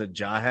levels that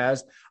Ja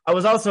has. I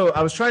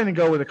was trying to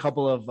go with a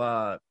couple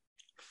of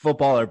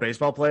football or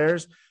baseball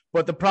players,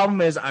 but the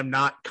problem is I'm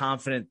not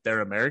confident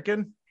they're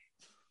American,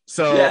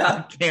 so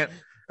I can't.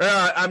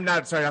 I'm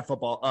not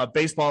football,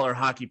 baseball or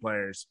hockey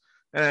players.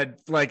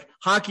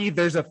 Hockey,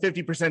 there's a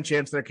 50%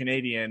 chance they're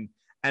Canadian.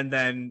 And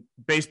then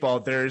baseball,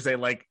 there's a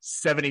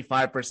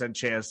 75%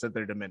 chance that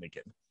they're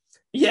Dominican.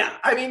 Yeah.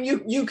 I mean,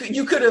 you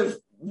could have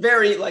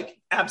very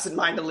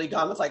absentmindedly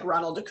gone with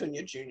Ronald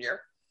Acuna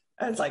Jr.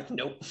 And it's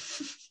nope.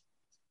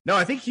 No,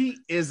 I think he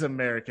is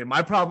American.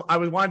 My problem, I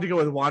wanted to go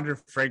with Wander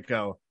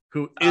Franco,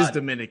 who is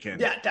Dominican.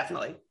 Yeah,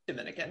 definitely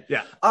Dominican.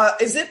 Yeah.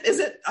 Is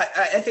it?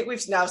 I think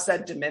we've now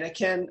said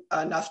Dominican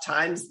enough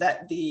times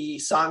that the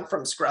song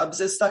from Scrubs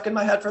is stuck in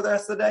my head for the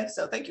rest of the day.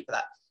 So thank you for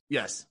that.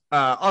 Yes.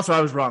 Also,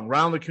 I was wrong.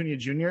 Ronald Acuna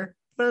Jr.,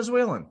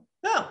 Venezuelan.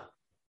 No.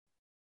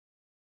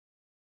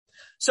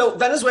 So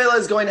Venezuela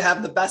is going to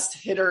have the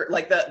best hitter,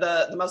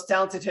 the most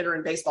talented hitter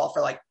in baseball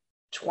for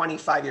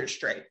 25 years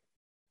straight.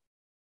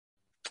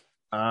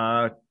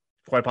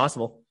 Quite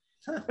possible.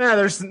 Huh. Yeah,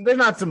 there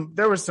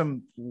was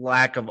some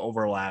lack of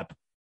overlap.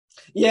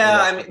 Yeah,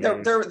 I mean,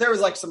 there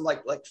was some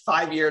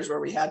 5 years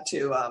where we had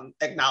to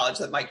acknowledge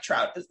that Mike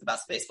Trout is the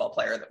best baseball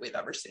player that we've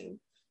ever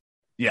seen.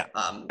 Yeah,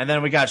 and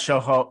then we got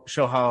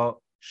Shohei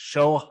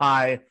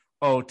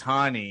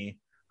Ohtani,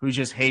 who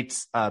just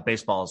hates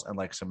baseballs and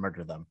likes to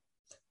murder them.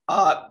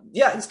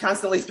 Yeah, he's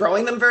constantly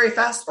throwing them very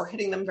fast or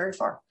hitting them very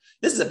far.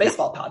 This is a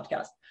baseball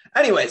podcast.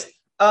 Anyways,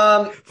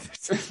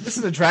 this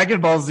is a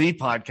Dragon Ball Z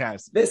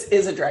podcast. This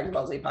is a Dragon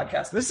Ball Z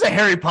podcast. This is a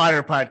Harry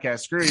Potter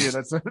podcast. Screw you.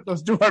 Those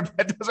are our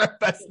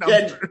best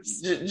numbers.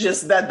 Yeah,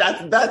 just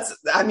that's.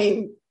 I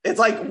mean, It's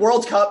like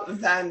World Cup,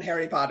 then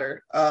Harry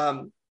Potter.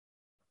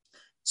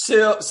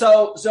 So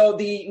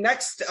the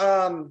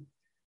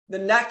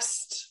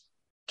next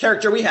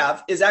character we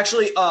have is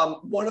actually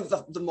one of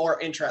the more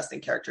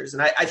interesting characters,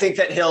 and I think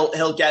that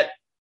he'll get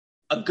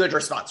a good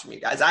response from you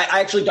guys.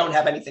 I actually don't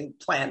have anything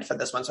planned for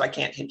this one, so I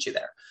can't hint you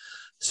there.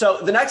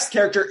 So the next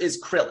character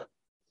is Krillin.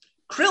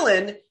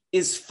 Krillin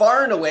is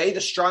far and away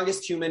the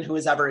strongest human who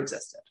has ever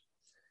existed.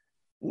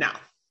 Now,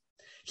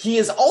 he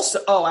is also,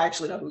 I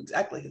actually know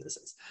exactly who this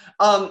is.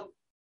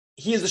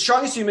 He is the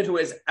strongest human who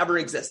has ever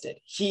existed.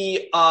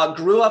 He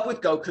grew up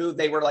with Goku.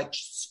 They were like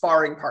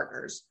sparring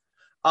partners.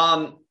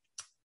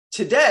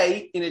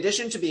 Today, in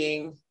addition to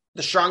being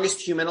the strongest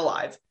human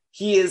alive,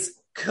 he is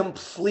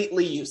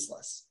completely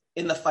useless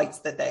in the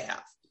fights that they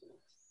have,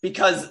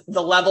 because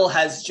the level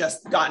has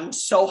just gotten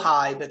so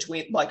high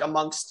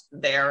amongst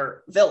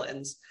their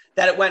villains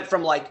that it went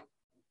from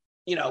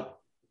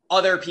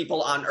other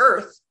people on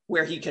Earth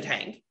where he could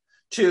hang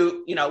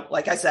to,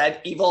 like I said,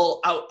 evil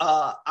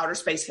outer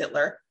space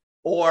Hitler,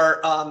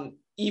 or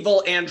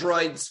evil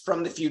androids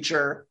from the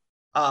future,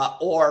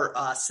 or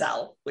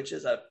Cell, which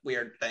is a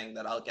weird thing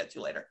that I'll get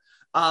to later.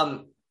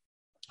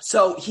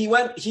 So he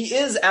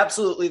is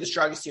absolutely the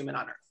strongest human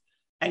on Earth,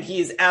 and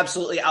he is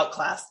absolutely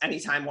outclassed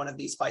anytime one of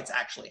these fights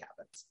actually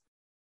happens.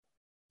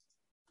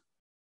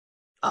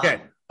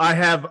 Okay, I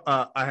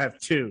have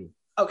two.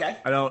 Okay.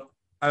 I don't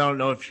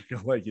know if you're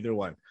gonna like either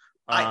one.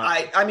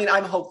 I mean,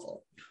 I'm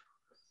hopeful.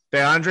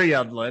 DeAndre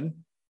Yedlin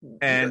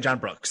and John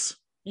Brooks.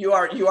 You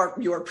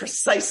are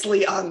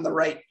precisely on the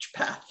right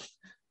path.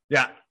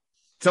 Yeah.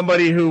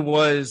 Somebody who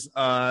was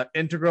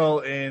integral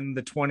in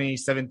the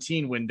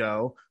 2017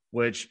 window,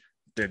 which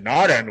did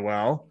not end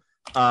well.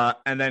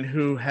 And then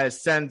who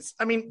has since,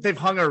 they've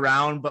hung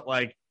around, but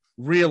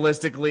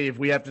realistically, if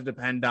we have to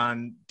depend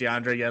on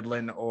DeAndre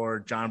Yedlin or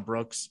John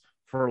Brooks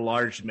for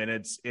large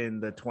minutes in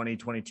the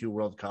 2022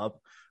 World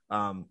Cup,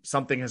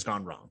 something has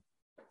gone wrong.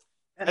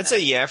 I'd say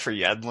yeah for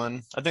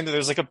Yedlin. I think that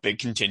there's a big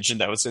contingent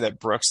that would say that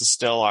Brooks is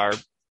still our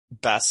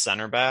best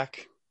center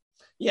back.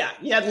 Yeah,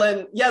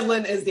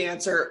 Yedlin is the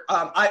answer.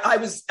 I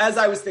was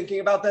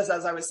thinking about this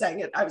as I was saying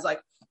it, I was like,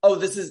 oh,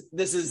 this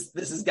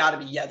has got to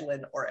be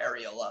Yedlin or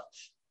Areola,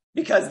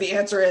 because the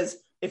answer is,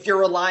 if you're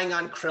relying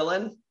on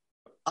Krillin,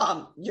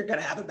 you're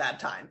gonna have a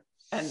bad time,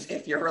 and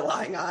if you're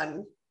relying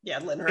on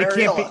Yedlin or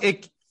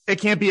Areola,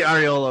 it can't be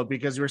Areola,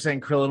 because you were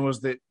saying Krillin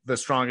was the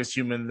strongest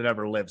human that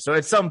ever lived. So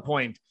at some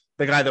point,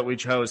 the guy that we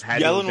chose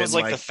had Yedlin was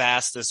the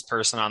fastest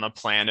person on the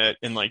planet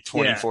in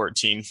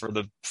 2014 for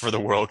the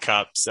World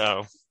Cup.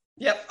 So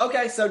yep.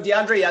 Okay. So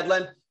DeAndre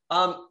Yedlin.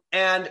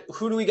 And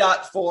who do we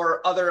got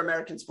for other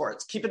American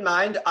sports? Keep in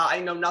mind,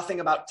 I know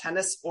nothing about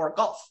tennis or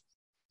golf.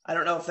 I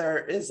don't know if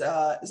there is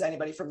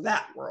anybody from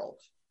that world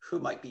who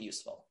might be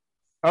useful.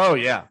 Oh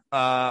yeah.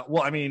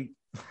 The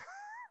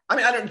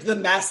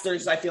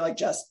Masters, I feel like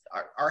just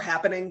are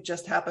happening.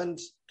 Just happened.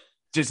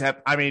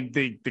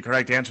 The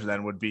correct answer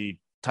then would be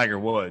Tiger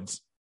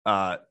Woods.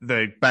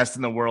 The best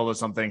in the world is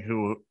something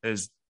who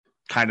is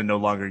kind of no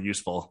longer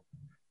useful,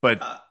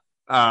 but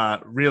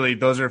really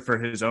those are for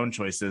his own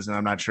choices. And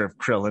I'm not sure if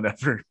Krillin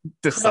ever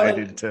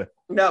decided to.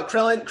 No,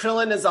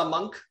 Krillin is a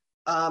monk,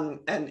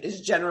 and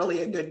is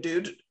generally a good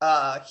dude.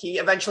 He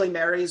eventually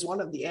marries one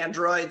of the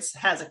androids,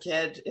 has a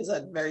kid, is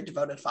a very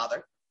devoted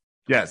father.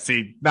 Yeah.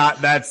 See,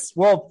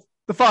 the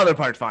father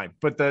part's fine,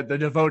 but the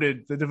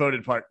devoted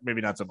part,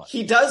 maybe not so much.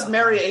 He does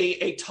marry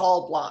a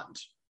tall blonde.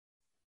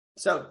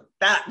 So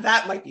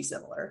that might be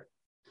similar.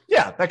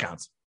 Yeah, that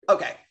counts.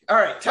 Okay. All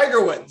right.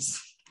 Tiger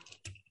Woods.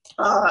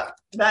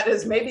 That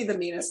is maybe the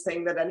meanest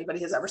thing that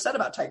anybody has ever said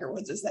about Tiger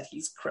Woods, is that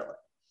he's Krillin.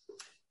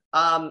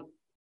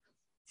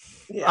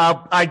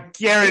 Yeah. I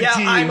guarantee. Yeah,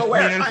 I'm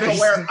aware.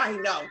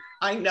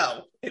 I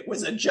know. It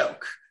was a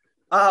joke.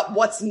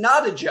 What's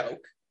not a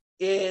joke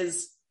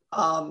is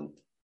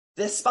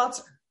this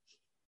sponsor.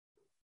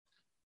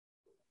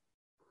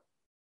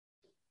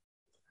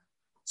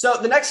 So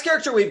the next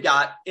character we've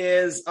got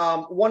is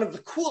one of the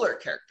cooler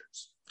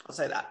characters. I'll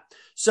say that.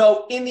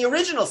 So in the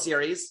original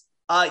series,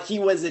 he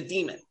was a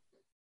demon.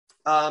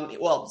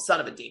 Son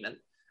of a demon.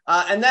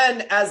 And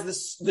then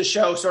as the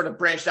show sort of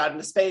branched out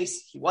into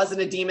space, he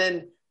wasn't a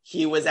demon.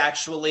 He was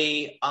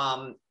actually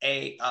a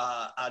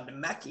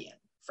Namekian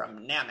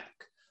from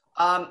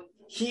Namek.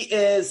 He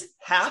is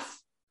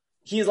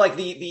he's like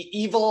the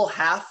evil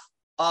half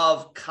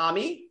of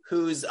Kami,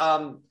 who's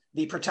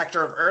the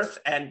protector of Earth,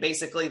 and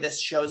basically this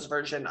show's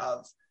version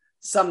of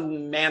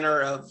some manner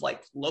of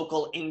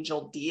local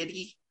angel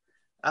deity.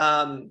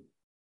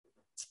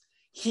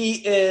 He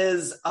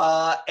is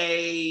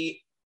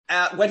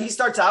when he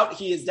starts out,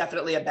 he is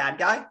definitely a bad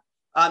guy.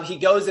 He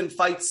goes and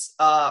fights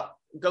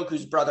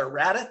Goku's brother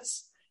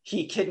Raditz.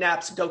 He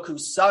kidnaps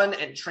Goku's son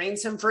and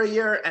trains him for a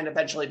year, and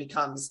eventually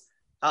becomes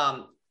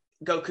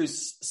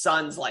Goku's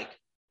son's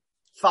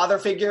father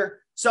figure.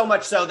 So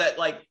much so that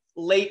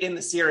late in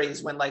the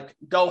series, when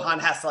Gohan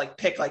has to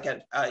pick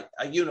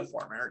a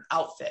uniform or an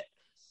outfit,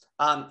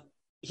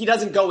 he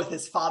doesn't go with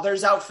his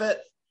father's outfit.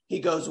 He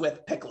goes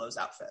with Piccolo's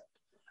outfit.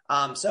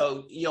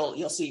 So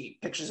you'll see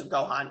pictures of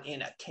Gohan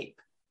in a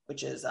cape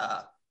which is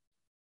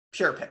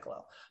pure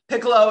Piccolo.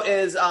 Piccolo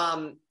is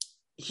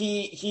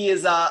he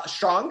is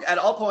strong at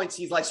all points.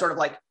 He's like sort of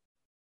like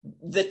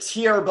the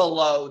tier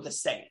below the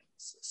Saiyans.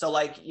 So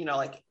like,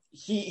 like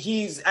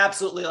he's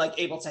absolutely like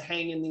able to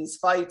hang in these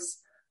fights.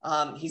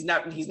 He's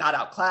not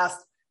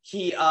outclassed.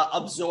 He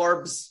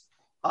absorbs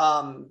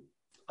a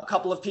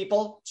couple of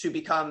people to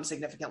become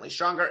significantly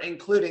stronger,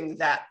 including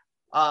that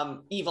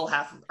evil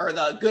half or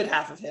the good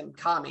half of him,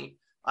 Kami,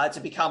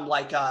 to become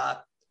like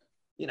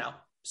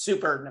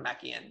super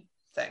Namekian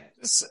thing.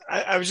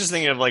 I was just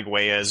thinking of like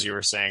Weya as you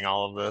were saying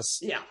all of this.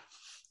 Yeah,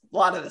 a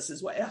lot of this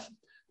is Weya.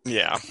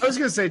 Yeah, I was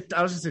gonna say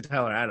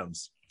Tyler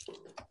Adams.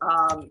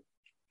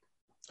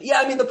 Yeah,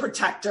 I mean the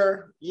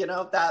Protector.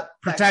 That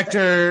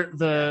Protector,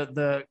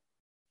 the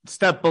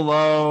step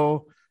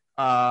below,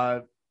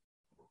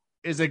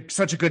 is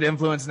such a good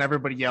influence in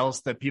everybody else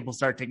that people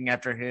start taking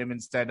after him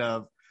instead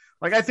of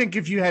like. I think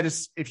if you had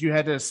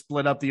to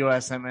split up the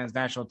U.S. men's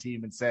national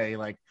team and say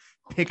like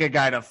pick a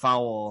guy to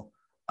foul,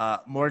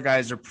 more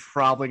guys are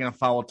probably going to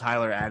foul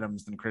Tyler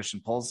Adams than Christian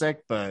Pulisic,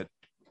 but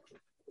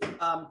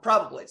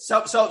probably.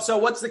 So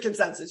what's the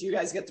consensus? You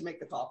guys get to make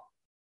the call.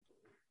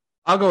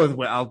 I'll go with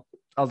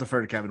I'll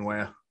defer to Kevin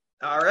Weah.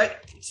 All right,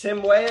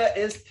 Tim Weah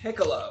is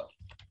Piccolo,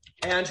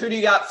 and who do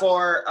you got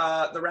for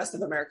the rest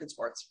of American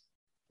sports?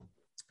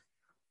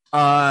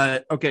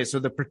 Okay, so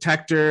the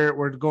Protector,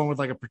 we're going with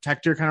like a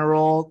Protector kind of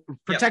role.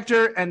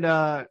 Protector.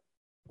 Yep.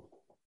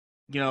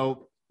 And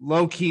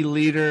low-key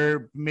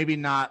leader, maybe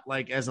not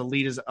like as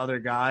elite as other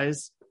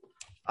guys.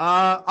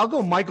 I'll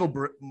go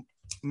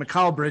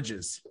Mikal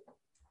Bridges.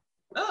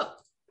 Oh,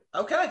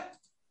 okay.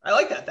 I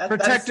like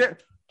that.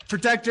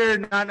 Protector,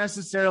 not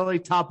necessarily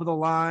top of the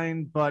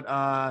line, but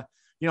I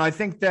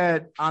think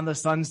that on the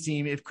Suns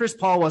team, if Chris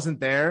Paul wasn't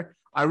there,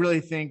 I really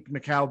think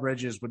Mikal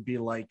Bridges would be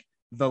like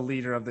the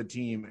leader of the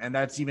team, and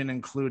that's even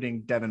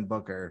including Devin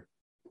Booker.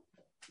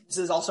 This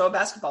is also a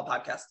basketball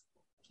podcast.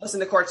 Listen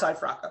to Courtside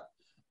Fracca.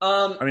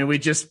 I mean, we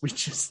just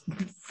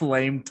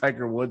flamed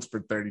Tiger Woods for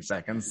 30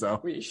 seconds, so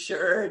we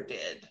sure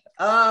did.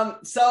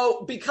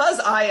 So because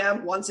I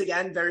am once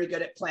again very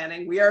good at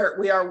planning, we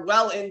are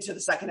well into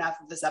the second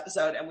half of this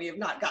episode, and we have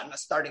not gotten a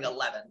starting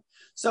 11.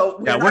 So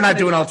we're not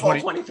doing all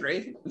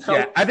 23. No.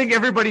 Yeah, I think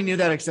everybody knew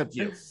that except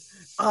you.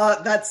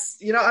 That's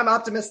I'm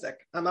optimistic.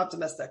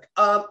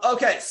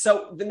 Okay,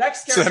 so the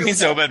next character. So that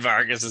means Obed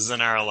Vargas is in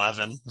our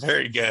 11.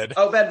 Very good.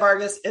 Obed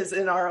Vargas is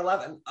in our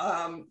 11.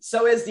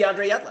 So is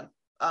DeAndre Yedlin.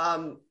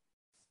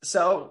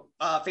 So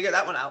figure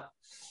that one out.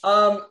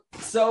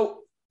 So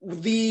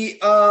the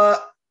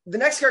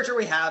next character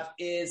we have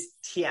is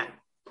Tien.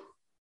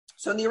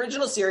 So in the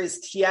original series,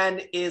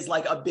 Tien is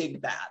like a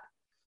big bad.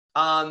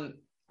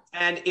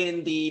 And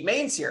in the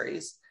main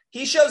series,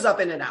 he shows up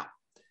in and out.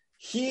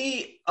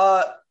 He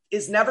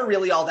is never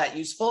really all that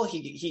useful.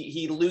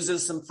 He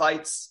loses some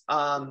fights.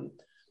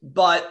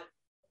 But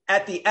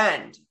at the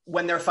end,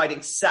 when they're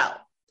fighting Cell,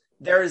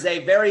 there is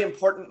a very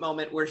important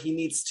moment where he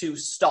needs to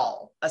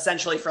stall,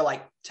 essentially for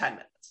like 10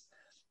 minutes,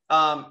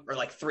 or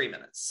like 3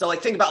 minutes. So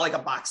like think about like a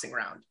boxing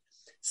round.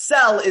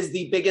 Cell is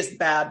the biggest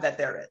bad that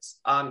there is.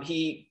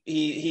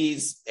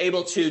 He's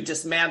able to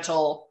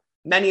dismantle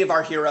many of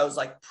our heroes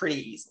like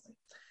pretty easily.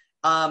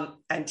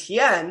 And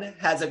Tien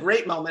has a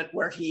great moment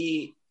where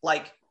he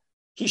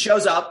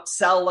shows up,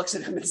 Cell looks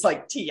at him and is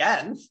like,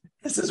 Tien,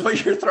 this is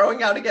what you're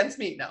throwing out against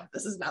me? No,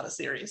 this is not a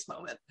serious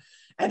moment.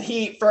 And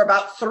he, for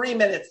about 3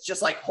 minutes,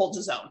 just like holds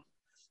his own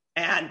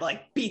and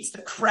like beats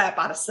the crap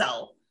out of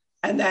Cell.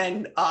 And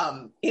then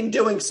in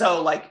doing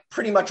so, like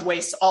pretty much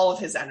wastes all of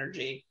his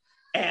energy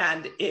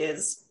and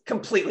is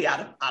completely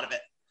out of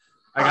it.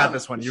 I got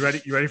this one. You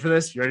ready? You ready for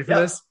this? You ready for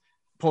this?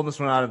 Pulling this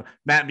one out of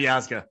Matt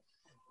Miazga.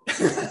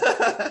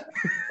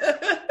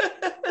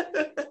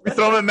 We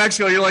throw him in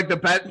Mexico. You're like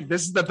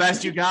this is the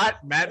best you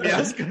got, Matt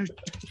Miazga.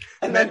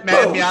 And then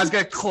Matt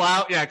Miazga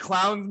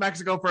clowns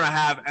Mexico for a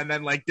half and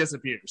then like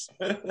disappears.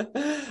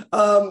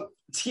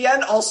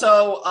 Tien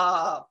also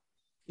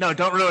no,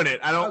 don't ruin it.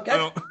 I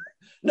don't.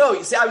 No,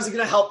 you see, I was going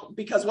to help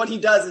because what he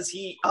does is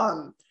he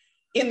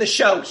in the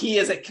show he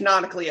is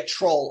canonically a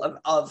troll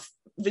of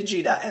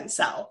Vegeta and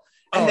Cell.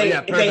 And they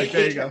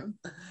hate him.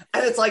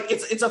 And it's like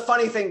it's a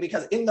funny thing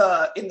because in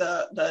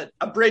the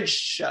abridged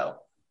show,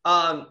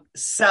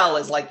 Cell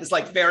is like this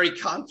like very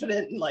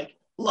confident and like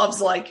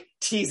loves like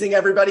teasing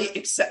everybody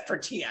except for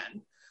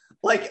Tien.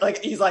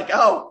 Like he's like,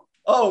 oh,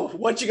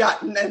 what you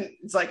got? And then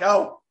it's like,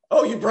 oh,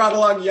 you brought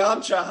along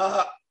Yamcha,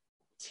 haha.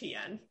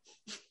 Tien.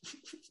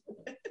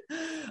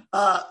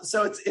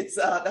 So it's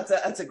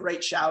that's a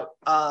great shout.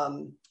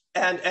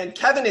 And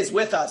Kevin is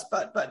with us,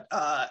 but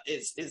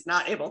is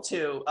not able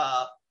to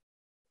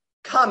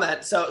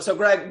comment. So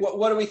Greg,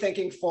 what are we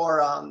thinking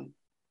for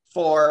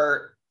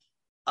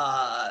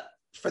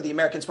the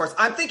American sports?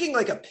 I'm thinking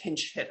like a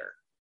pinch hitter.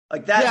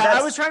 Like that. Yeah,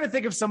 I was trying to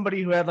think of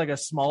somebody who had like a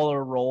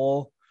smaller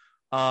role.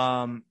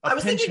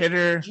 Pinch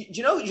hitter. Do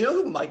you know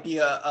who might be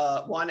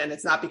a one? And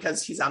it's not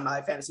because he's on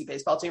my fantasy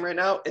baseball team right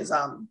now. Is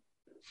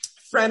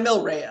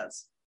Franmil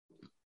Reyes.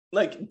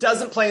 Like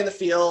doesn't play in the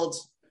field.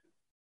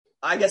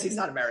 I guess he's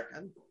not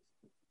American.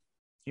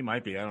 He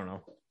might be. I don't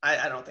know.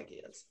 I don't think he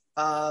is.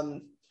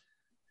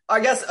 I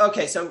guess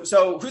okay.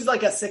 So who's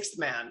like a sixth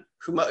man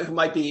who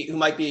might be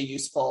a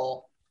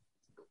useful?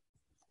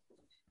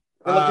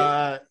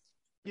 So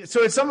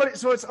it's somebody.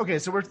 So it's okay.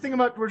 So we're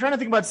trying to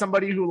think about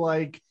somebody who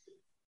like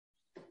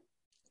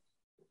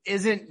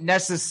isn't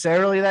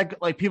necessarily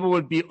that like people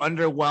would be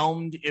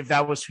underwhelmed if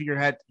that was who you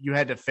had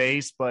to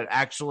face, but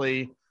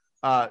actually,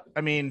 I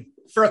mean,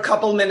 for a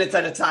couple minutes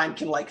at a time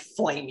can like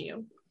flame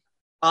you.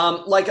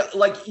 Like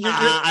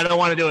I don't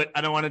want to do it.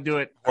 I don't want to do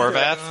it.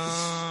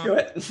 Horvath. Do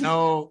it.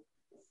 No,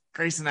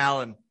 Grayson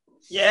Allen.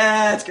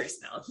 Yeah, it's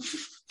Grayson Allen.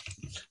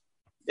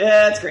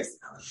 Yeah, it's Grayson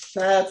Allen.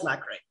 That's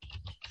not great.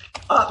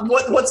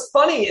 What's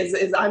funny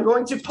is I'm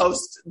going to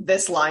post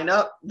this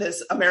lineup,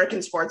 this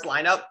American sports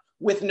lineup,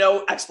 with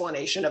no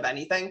explanation of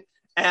anything,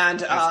 and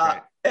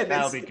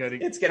that'll be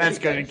good. That's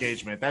good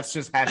engagement. That's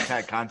just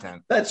hashtag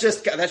content. That's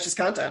just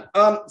content.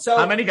 So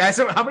how many guys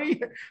have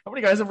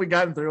we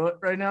gotten through it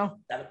right now?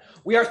 7.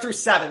 We are through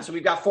 7, so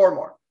we've got 4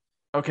 more.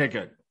 Okay,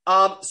 good.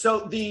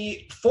 So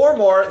the 4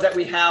 more that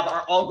we have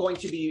are all going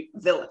to be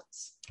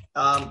villains,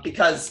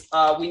 because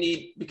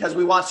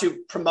we want to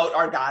promote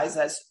our guys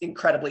as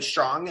incredibly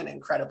strong and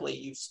incredibly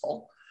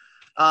useful.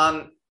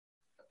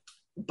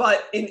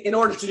 But in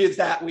order to do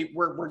that,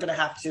 we're going to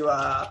have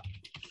to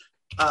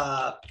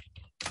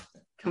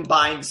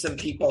combine some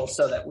people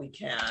so that we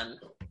can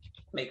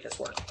make this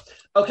work.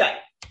 Okay.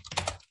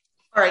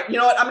 All right. You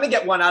know what? I'm going to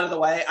get one out of the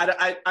way.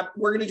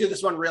 We're going to do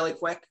this one really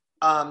quick.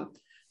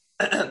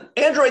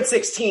 Android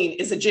 16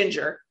 is a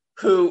ginger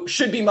who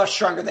should be much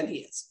stronger than he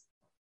is.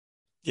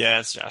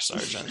 Yeah, it's Josh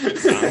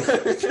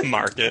Sargent.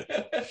 Mark it.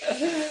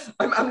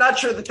 I'm not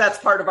sure that that's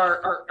part of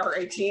our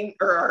 18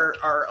 or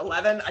our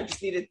 11. I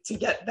just needed to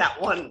get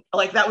that one.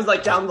 Like that was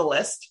like down the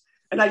list,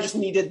 and I just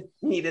needed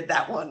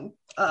that one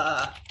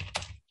to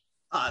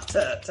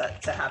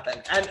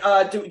happen.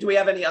 And do we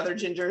have any other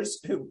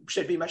gingers who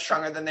should be much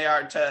stronger than they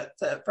are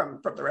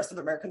from the rest of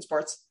American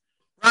sports?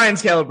 Ryan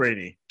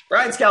Scalabrine.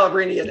 Ryan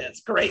Scalabrine, it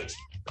is great.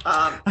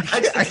 I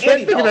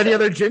can't think of any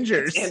other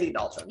gingers. It's Andy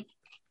Dalton.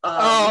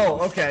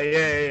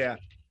 Okay. Yeah.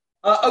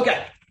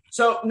 Okay.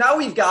 So now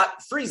we've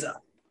got Frieza.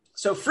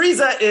 So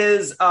Frieza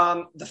is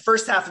the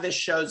first half of this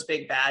show's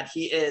big bad.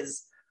 He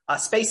is a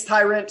space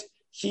tyrant.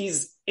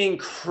 He's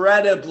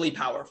incredibly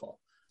powerful.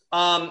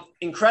 A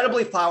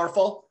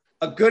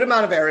good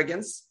amount of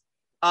arrogance.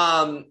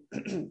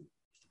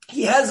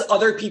 He has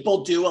other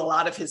people do a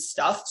lot of his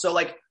stuff. So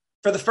like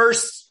for the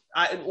first,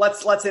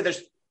 let's say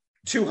there's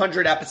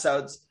 200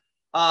 episodes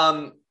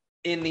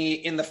in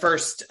the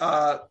first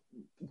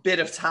bit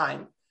of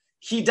time.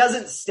 He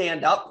doesn't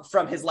stand up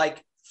from his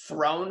like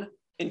throne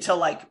until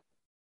like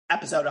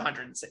episode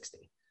 160.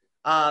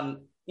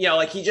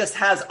 Like he just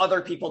has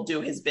other people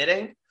do his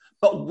bidding.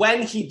 But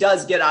when he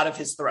does get out of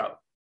his throne,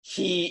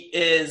 he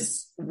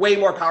is way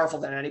more powerful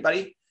than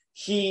anybody.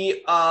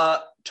 He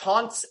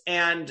taunts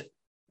and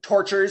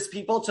tortures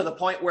people to the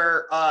point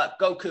where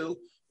Goku,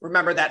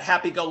 remember that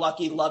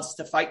happy-go-lucky loves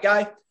to fight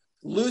guy,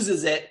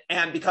 loses it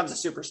and becomes a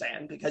Super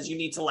Saiyan because you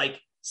need to like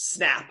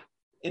snap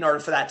in order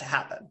for that to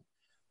happen.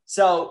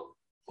 So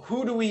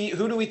who do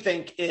we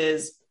think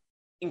is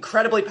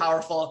incredibly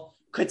powerful,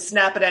 could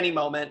snap at any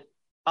moment,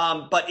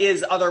 but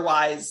is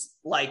otherwise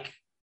like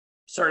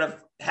sort of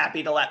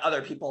happy to let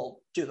other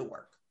people do the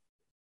work?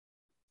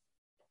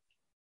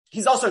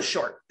 He's also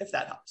short, if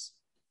that helps.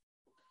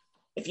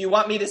 If you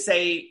want me to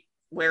say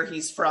where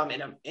he's from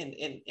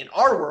in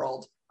our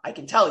world, I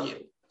can tell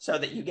you so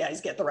that you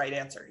guys get the right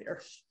answer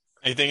here.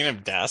 Are you thinking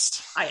of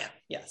Dest? I am,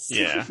 yes.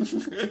 Yeah.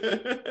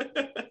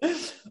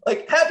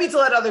 Like happy to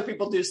let other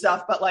people do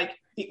stuff, but like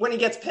when he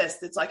gets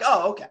pissed, it's like,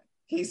 oh, okay.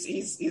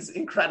 He's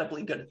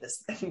incredibly good at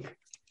this thing.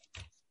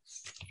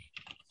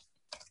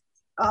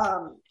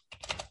 And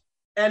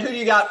who do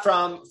you got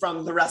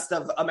from the rest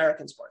of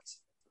American sports?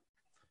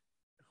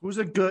 Who's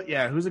a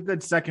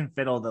good second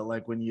fiddle that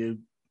like when you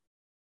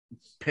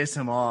piss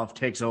him off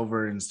takes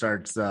over and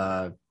starts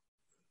going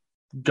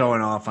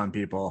off on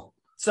people?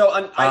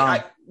 So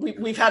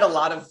we've had a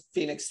lot of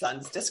Phoenix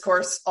Suns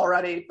discourse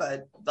already,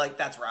 but like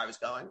that's where I was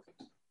going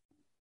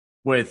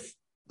with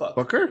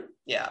Booker.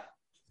 Yeah,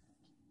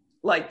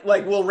 like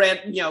we'll rant,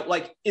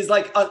 is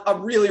like a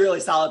really really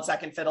solid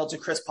second fiddle to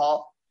Chris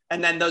Paul,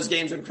 and then those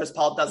games when Chris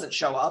Paul doesn't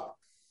show up,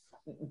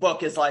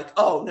 Book is like,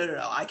 oh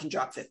no, I can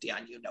drop 50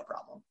 on you, no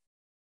problem.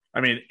 I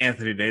mean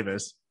Anthony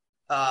Davis.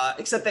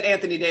 Except that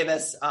Anthony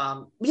Davis,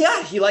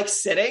 he likes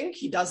sitting.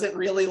 He doesn't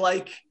really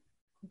like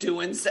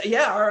doing.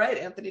 Yeah, all right,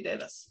 Anthony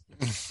Davis.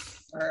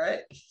 All right.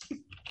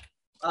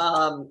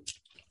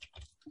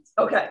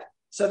 Okay.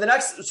 So the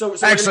next. So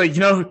actually,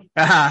 no,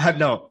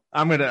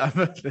 I'm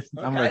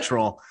gonna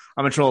troll.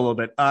 I'm gonna troll a little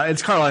bit.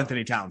 It's Karl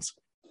Anthony Towns.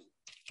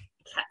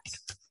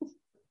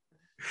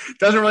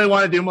 Doesn't really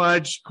want to do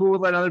much. Cool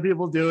with letting other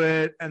people do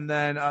it, and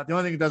then the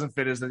only thing that doesn't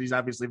fit is that he's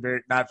obviously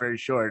not very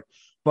short.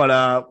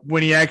 But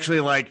when he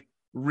actually like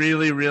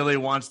really, really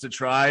wants to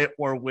try,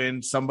 or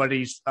when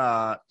somebody's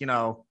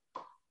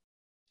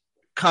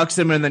cucks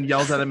him and then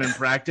yells at him in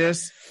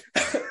practice.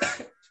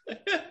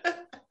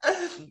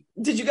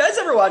 Did you guys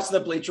ever watch the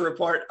Bleacher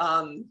Report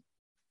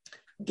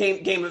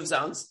Game of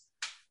Zones?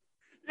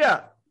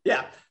 Yeah.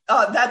 Yeah.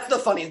 That's the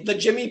funniest. The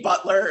Jimmy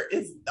Butler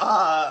is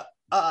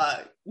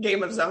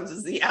Game of Zones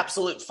is the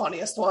absolute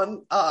funniest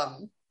one.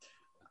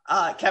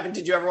 Kevin,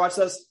 did you ever watch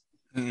those?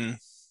 Mm-mm.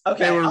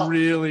 Okay, They were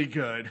really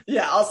good.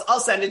 Yeah, I'll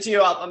send it to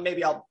you.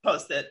 Maybe I'll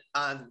post it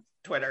on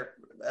Twitter.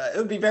 It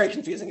would be very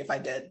confusing if I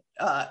did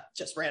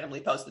just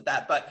randomly posted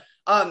that. But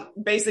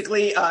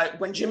basically,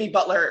 when Jimmy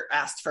Butler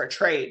asked for a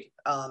trade,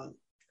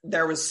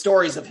 there was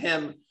stories of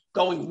him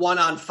going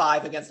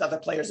 1-on-5 against other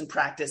players in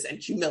practice and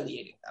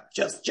humiliating them,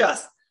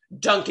 just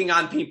dunking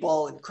on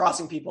people and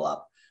crossing people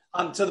up,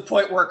 to the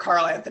point where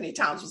Karl Anthony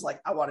Towns was like,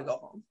 "I want to go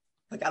home.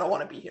 Like, I don't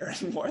want to be here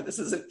anymore. This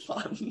isn't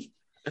fun."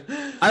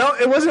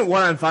 It wasn't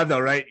 1-on-5 though,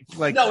 right?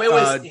 Like, no, it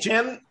was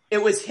him.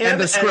 It was him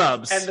and the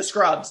Scrubs and the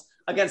Scrubs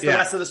against the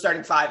rest of the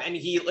starting five, and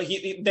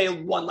they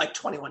won like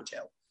 21-2.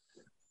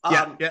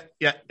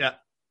 Yeah.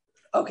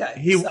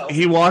 Okay.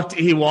 He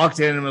walked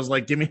in and was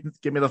like, give me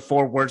the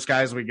 4 worst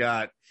guys we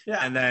got. Yeah.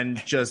 And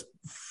then just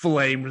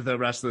flamed the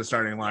rest of the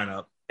starting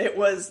lineup. It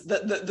was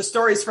the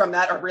stories from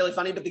that are really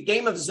funny, but the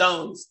Game of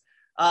Zones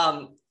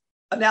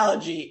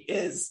analogy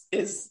is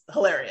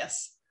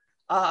hilarious.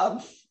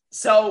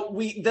 So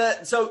we've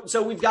got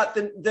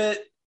the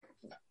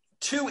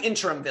 2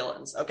 interim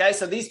villains. Okay.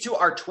 So these 2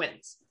 are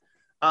twins.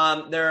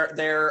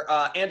 They're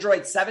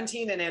Android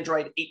 17 and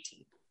Android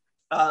 18.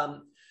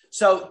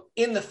 So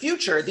in the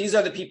future, these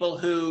are the people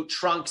who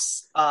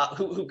Trunks,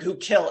 who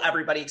kill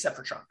everybody except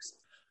for Trunks.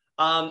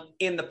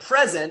 In the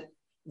present,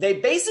 they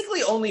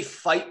basically only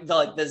fight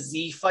the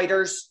Z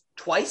fighters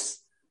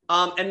twice.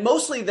 And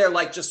mostly they're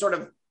like just sort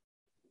of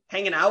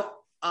hanging out.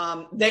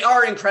 They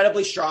are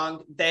incredibly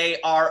strong.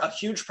 They are a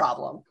huge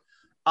problem.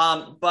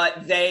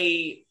 But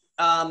they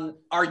are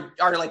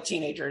like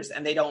teenagers,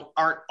 and they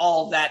aren't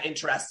all that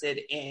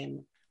interested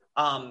in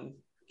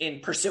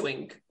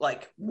pursuing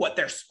like what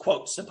they're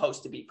quote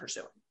supposed to be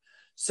pursuing.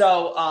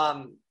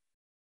 So,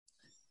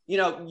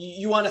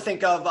 you want to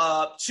think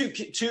of two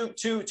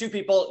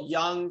people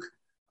young,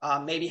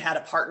 maybe had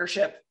a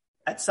partnership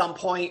at some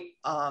point.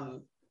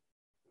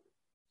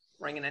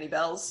 Ringing any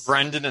bells?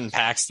 Brendan and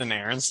Paxton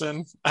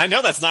Aronson. I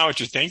know that's not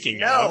what you're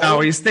thinking of. No,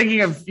 he's trying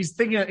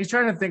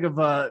to think of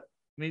the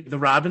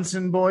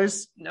Robinson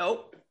boys.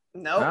 Nope.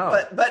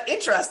 But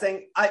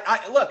interesting.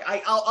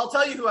 I'll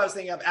tell you who I was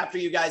thinking of after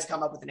you guys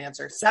come up with an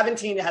answer.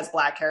 17 has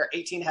black hair.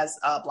 18 has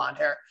blonde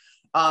hair.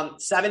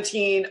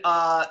 17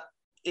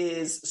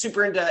 is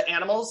super into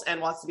animals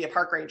and wants to be a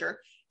park ranger.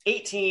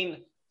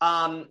 18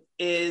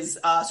 is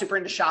super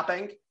into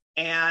shopping.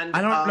 And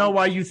I don't know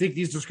why you think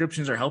these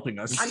descriptions are helping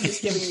us. I'm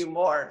just giving you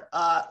more.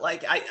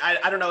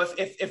 I don't know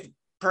if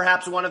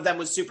perhaps one of them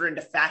was super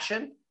into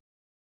fashion.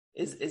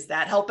 Is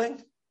that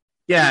helping?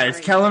 Yeah, it's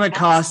Kellen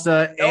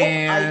Acosta. Nope,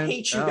 and I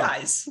hate you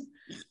guys.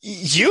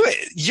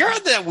 You're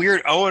that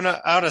weird Owen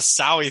out of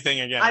Sowie thing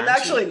again. I'm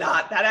actually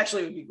not. That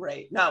actually would be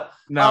great. No,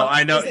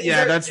 I know.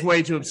 That's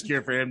way too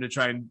obscure for him to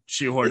try and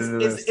shoehorn into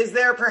this. Is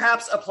there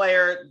perhaps a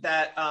player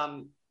that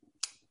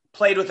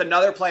played with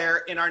another player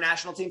in our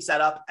national team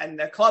setup and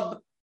their club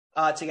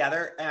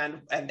together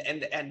and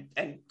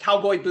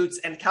cowboy boots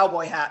and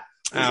cowboy hat?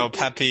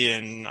 Pepe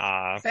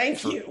and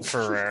thank you,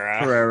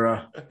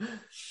 Ferreira.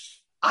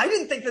 I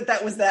didn't think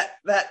that was that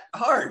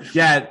hard.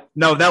 Yeah,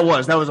 no, that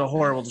was a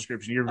horrible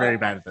description. You're very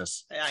bad at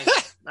this. All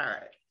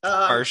right.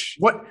 Harsh.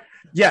 What?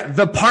 Yeah,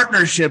 the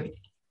partnership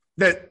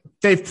that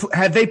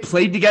they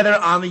played together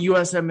on the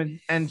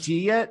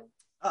USMNT yet?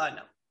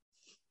 No.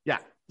 Yeah.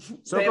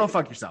 So go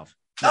fuck yourself.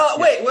 Oh,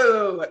 wait.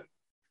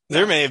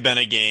 There may have been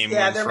a game.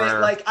 Yeah, there may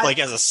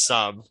as a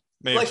sub.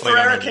 Like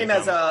Ferreira came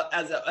as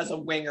a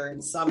winger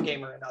in some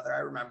game or another. I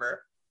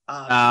remember.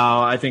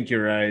 I think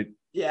you're right.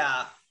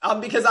 Yeah.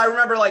 Because I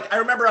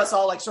remember us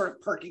all like sort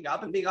of perking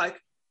up and being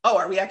like, "Oh,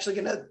 are we actually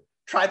going to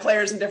try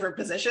players in different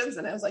positions?"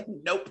 And I was like,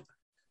 "Nope."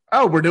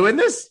 Oh, we're doing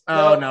this?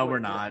 Oh, no, we're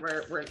not.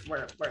 We're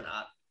not.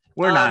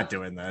 We're not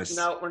doing this.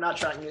 No, we're not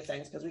trying new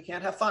things because we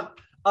can't have fun.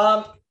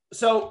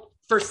 So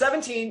for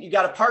 17, you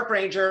got a park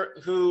ranger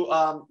who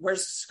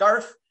wears a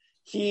scarf.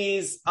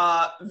 He's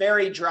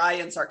very dry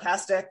and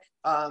sarcastic.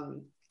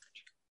 Who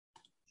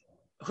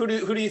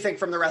do you think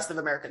from the rest of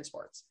American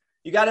sports?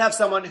 You got to have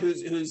someone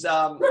who's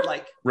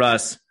like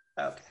Russ.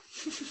 Okay.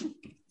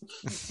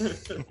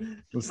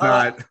 It's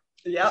not.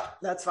 Yep,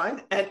 that's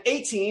fine. And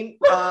 18,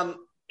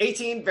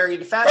 very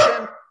into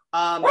fashion,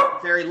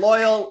 very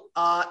loyal,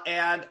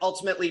 and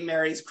ultimately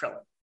marries Krillin.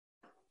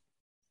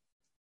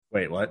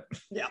 Wait, what?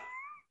 Yeah.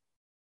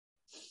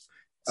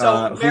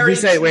 So who did you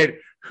say? Wait,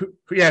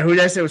 who did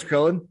I say was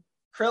Krillin?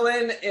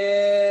 Krillin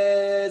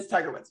is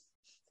Tiger Woods.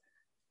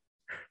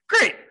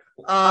 Great.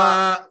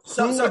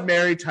 Who would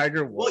marry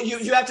Tiger Woods? Well,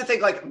 you have to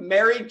think like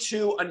married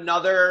to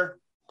another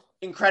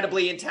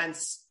incredibly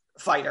intense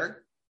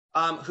fighter,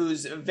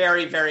 who's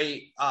very,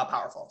 very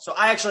powerful. So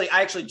I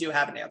actually do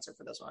have an answer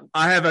for this one.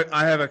 I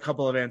have a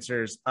couple of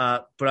answers,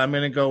 but I'm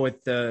gonna go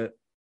with I'm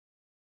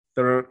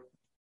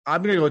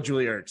gonna go with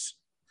Julie Ertz.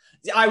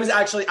 I was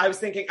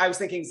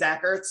thinking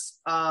Zach Ertz.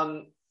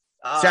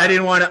 See, I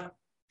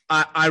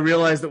I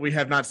realize that we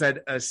have not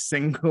said a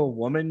single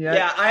woman yet.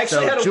 Yeah, I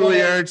actually had a Julie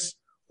woman. Ertz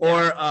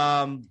or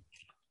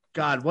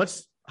God,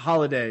 what's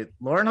Holiday?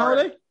 Lauren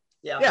Holiday?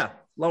 Yeah.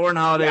 Lauren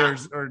Holiday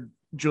or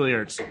Julie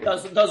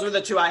Ertz. Those were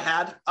the two I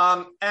had.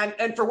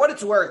 And for what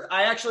it's worth,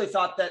 I actually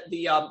thought that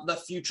the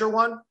future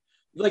one,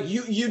 like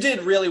you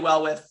did really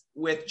well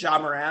with Ja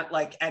Morant,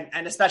 like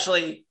and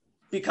especially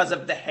because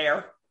of the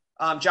hair.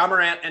 Ja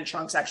Morant and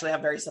Trunks actually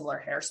have very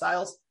similar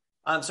hairstyles.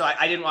 So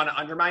I didn't want to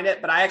undermine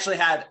it, but I actually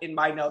had in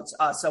my notes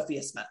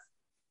Sophia Smith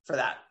for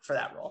that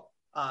role.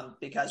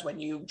 Because when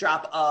you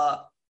drop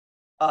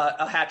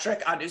a hat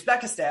trick on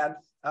Uzbekistan,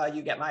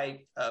 you get my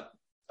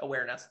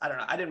awareness. I don't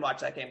know. I didn't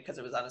watch that game because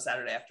it was on a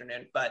Saturday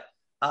afternoon, but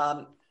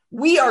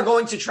we are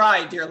going to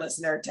try, dear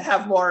listener, to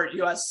have more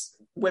U.S.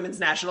 women's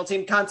national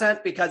team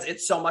content because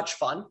it's so much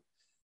fun.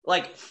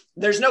 Like,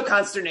 there's no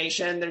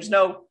consternation. There's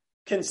no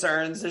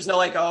concerns. There's no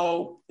like,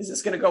 oh, is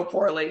this going to go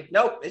poorly?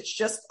 Nope. It's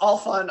just all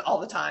fun all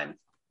the time.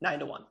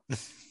 9-1.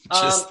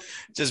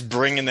 Just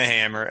bringing the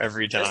hammer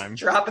every time.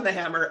 Just dropping the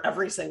hammer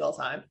every single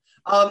time.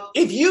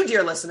 If you,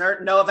 dear listener,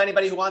 know of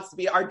anybody who wants to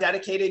be our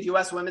dedicated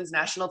U.S. women's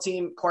national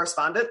team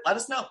correspondent, let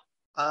us know.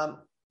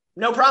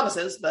 No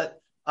promises, but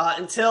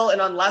until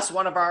and unless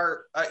one of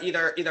our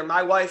either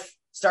my wife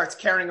starts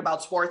caring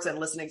about sports and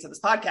listening to this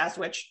podcast,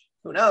 which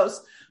who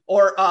knows,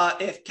 or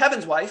if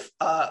Kevin's wife.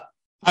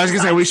 I was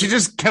gonna say we should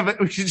just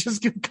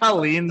give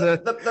Colleen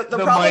the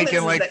mic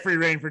and like free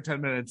reign for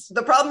 10 minutes.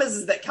 The problem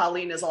is that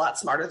Colleen is a lot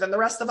smarter than the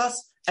rest of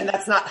us, and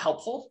that's not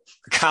helpful.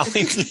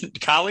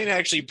 Colleen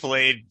actually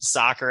played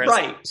soccer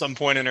at some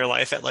point in her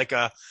life at like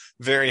a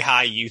very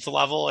high youth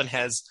level, and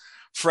has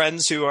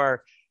friends who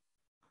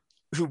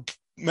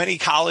many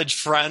college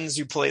friends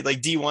who played like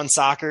D1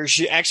 soccer.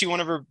 She actually, one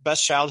of her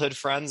best childhood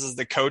friends is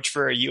the coach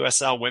for a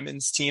USL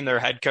women's team, their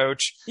head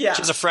coach. Yeah.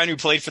 She has a friend who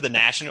played for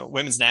the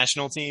women's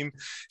national team.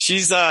 She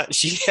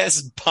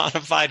has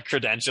bona fide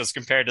credentials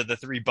compared to the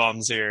three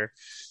bums here.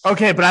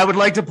 Okay, but I would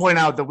like to point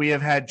out that we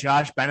have had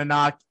Josh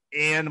Beninock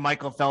and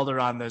Michael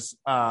Felder on this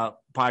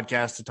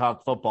podcast to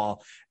talk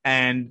football,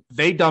 and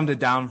they dumbed it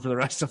down for the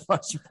rest of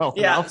us.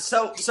 Yeah.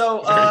 So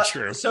very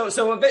true. So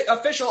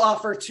official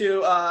offer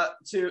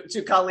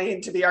to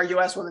Colleen to be our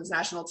U.S. women's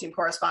national team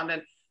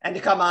correspondent and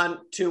to come on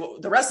to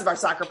the rest of our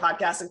soccer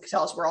podcast and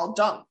tell us we're all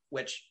dumb,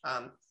 which,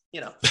 not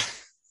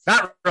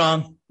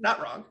wrong.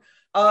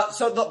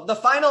 So the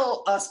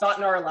final spot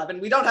in our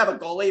 11, we don't have a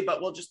goalie,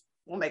 but we'll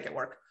make it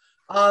work.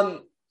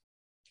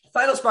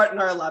 Final spot in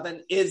our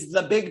 11 is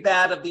the big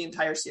bad of the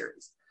entire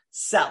series,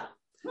 Cell.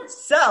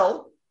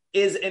 Cell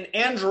is an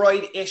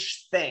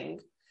android-ish thing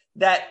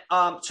that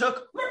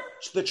took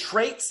the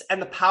traits and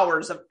the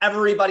powers of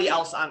everybody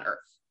else on Earth.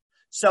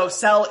 So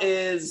Cell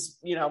is,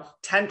 10%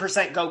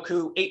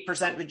 Goku, 8%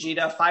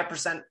 Vegeta,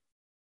 5%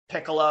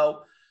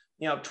 Piccolo,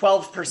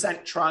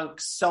 12%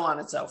 Trunks, so on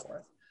and so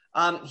forth.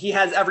 He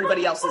has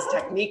everybody else's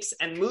techniques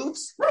and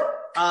moves.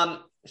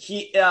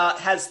 He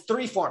has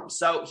three forms.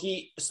 So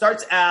he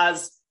starts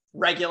as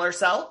regular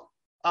Cell,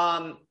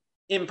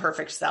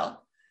 imperfect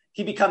Cell.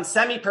 He becomes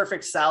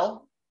semi-perfect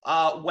Cell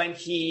when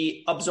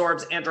he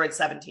absorbs Android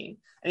 17,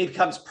 and he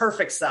becomes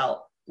perfect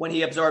Cell when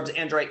he absorbs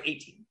Android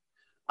 18.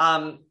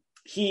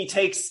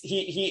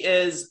 He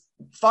is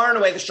far and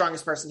away the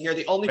strongest person here.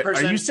 The only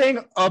person. Are you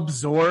saying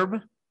absorb?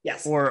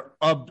 Yes. Or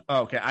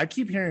okay. I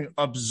keep hearing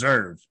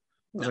observe.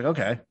 I was like,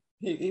 okay.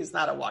 He's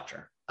not a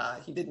watcher.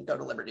 He didn't go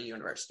to Liberty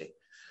University.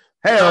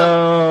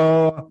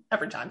 Hello.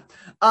 Every time.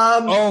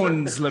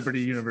 Owns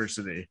Liberty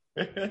University.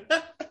 Did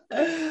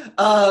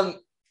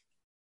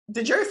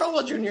Jerry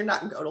Falwell Jr.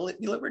 not go to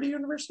Liberty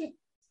University?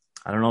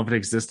 I don't know if it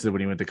existed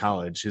when he went to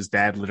college. His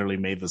dad literally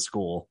made the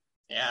school.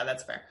 Yeah,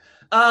 that's fair.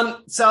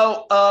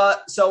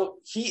 So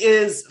he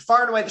is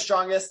far and away the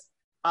strongest.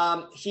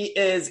 He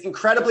is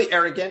incredibly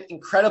arrogant,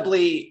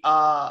 incredibly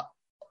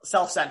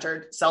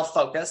self-centered,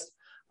 self-focused.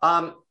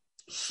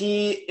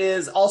 He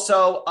is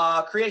also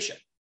creation.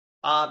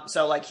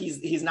 So like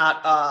he's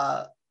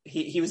not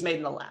he was made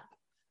in the lab.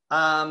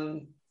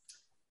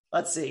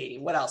 Let's see,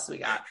 what else do we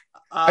got?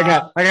 I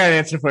got an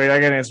answer for you.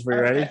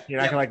 Ready?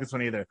 You're not gonna like this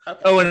one either.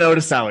 Okay. Oh, and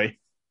Otisawi.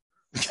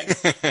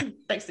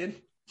 Thanks,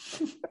 dude.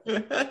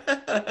 Am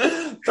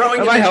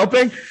I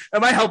helping?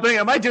 Am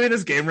I doing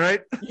this game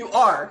right? You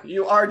are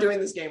doing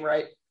this game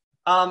right.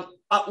 So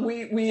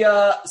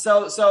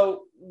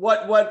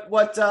what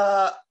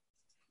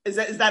is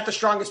that the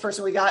strongest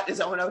person we got?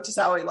 Is Owen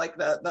Otisawi like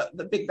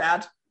the big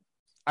bad?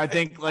 I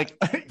think like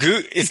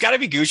it's got to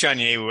be Gucci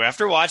Onyewu.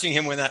 After watching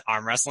him win that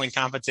arm wrestling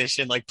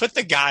competition, like put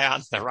the guy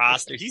on the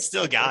roster. He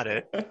still got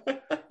it.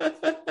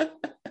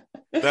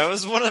 That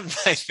was one of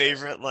my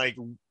favorite like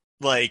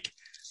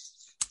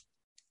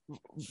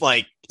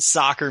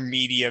soccer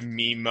media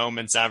meme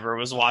moments ever,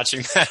 was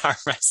watching that arm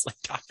wrestling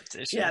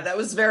competition. Yeah,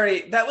 it's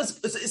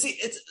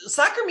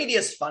soccer media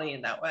is funny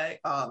in that way.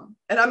 And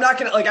I'm not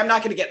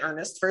gonna get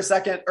earnest for a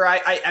second, or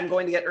I am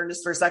going to get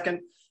earnest for a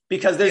second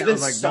because there's been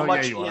so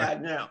much.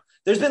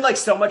 there's been like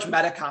so much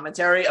meta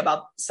commentary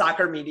about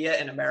soccer media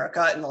in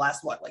America in the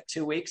last,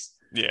 2 weeks?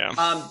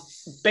 Yeah.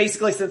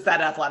 Basically since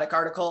that Athletic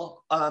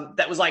article,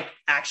 that was like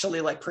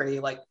actually like pretty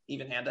like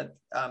even-handed.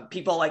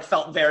 People like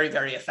felt very,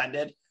 very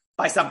offended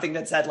by something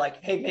that said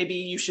like, hey, maybe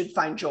you should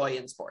find joy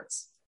in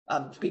sports,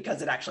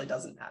 because it actually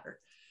doesn't matter.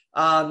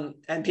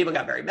 And people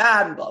got very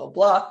mad and blah,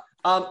 blah,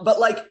 blah. But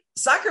like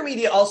soccer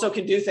media also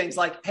can do things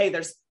like, hey,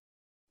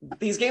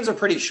 these games are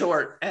pretty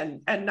short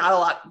and not a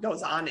lot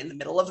goes on in the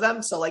middle of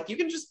them. So like, you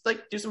can just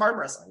like do some arm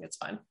wrestling. It's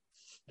fine.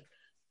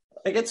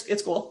 Like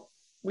it's cool.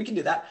 We can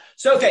do that.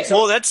 So, okay. So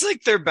well, that's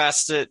like their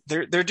best at,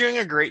 they're doing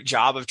a great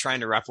job of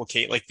trying to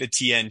replicate like the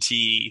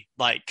TNT,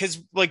 like,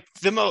 cause like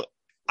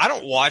I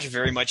don't watch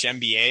very much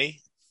NBA.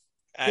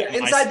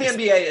 Inside the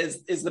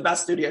NBA is the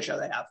best studio show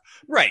they have.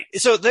 Right.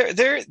 So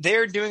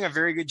they're doing a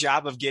very good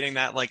job of getting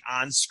that like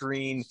on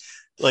screen,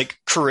 like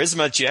charisma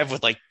that you have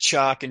with like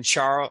Chuck and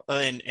Charles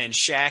and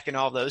Shaq and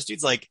all those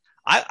dudes. Like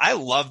I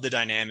love the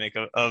dynamic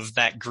of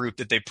that group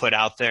that they put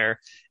out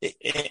there.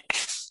 I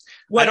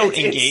don't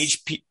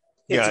engage people.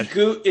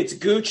 It's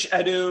Gooch,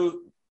 Edu,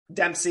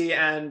 Dempsey,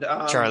 and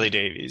Charlie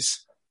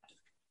Davies.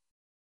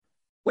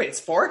 Wait, it's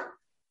 4?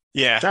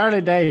 Yeah.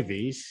 Charlie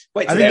Davies.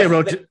 Wait, I think they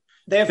rotate.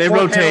 They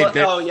rotate.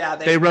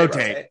 They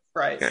rotate.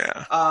 Right.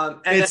 Yeah.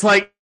 And it's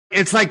like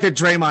the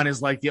Draymond is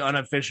like the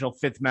unofficial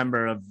 5th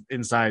member of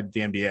inside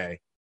the NBA.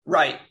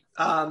 Right.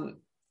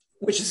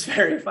 Which is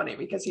very funny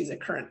because he's a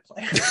current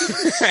player.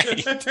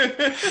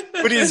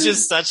 But he's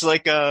just such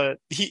like I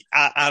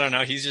don't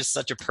know. He's just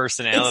such a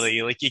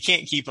personality. Like you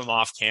can't keep him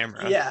off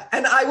camera. Yeah.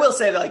 And I will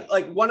say that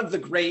like one of the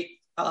great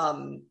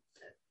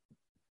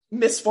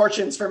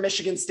misfortunes for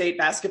Michigan State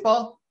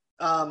basketball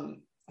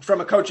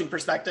from a coaching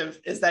perspective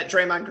is that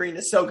Draymond Green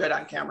is so good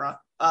on camera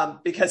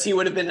because he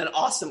would have been an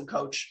awesome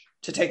coach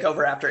to take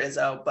over after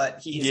Izzo, but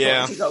he's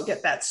going to go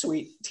get that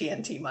sweet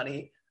TNT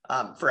money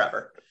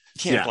forever.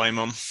 Can't blame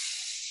him.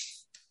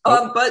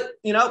 But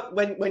you know,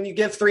 when you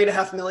give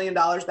 $3.5 million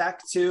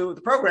back to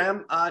the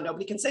program,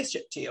 nobody can say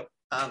shit to you.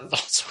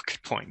 Also a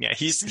good point. Yeah,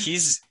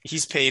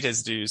 he's paid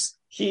his dues.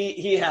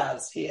 He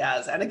has.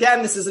 And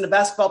again, this isn't a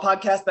basketball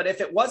podcast, but if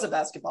it was a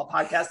basketball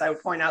podcast, I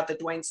would point out that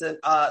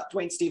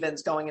Dwayne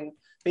Stevens going and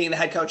being the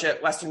head coach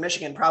at Western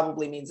Michigan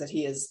probably means that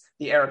he is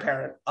the heir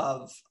apparent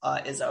of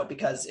Izzo,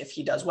 because if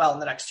he does well in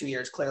the next 2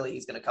 years, clearly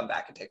he's going to come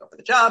back and take over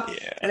the job.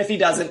 Yeah. And if he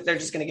doesn't, they're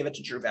just going to give it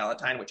to Drew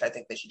Valentine, which I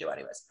think they should do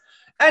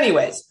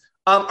anyways.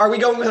 Are we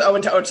going with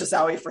Owen to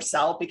Ochasawi for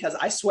sell? Because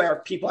I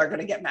swear people are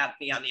going to get mad at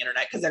me on the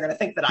internet because they're going to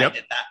think that I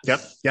did that.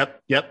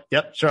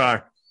 Yep. Sure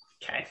are.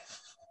 Okay.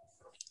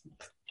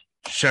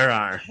 Sure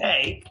are.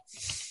 Okay.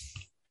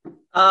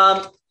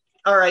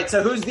 All right.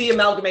 So who's the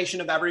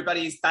amalgamation of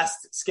everybody's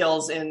best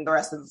skills in the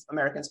rest of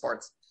American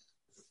sports?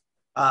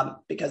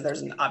 Because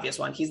there's an obvious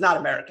one. He's not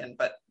American,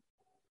 but.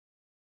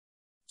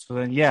 So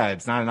then, yeah,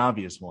 it's not an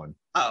obvious one.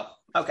 Oh,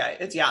 okay.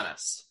 It's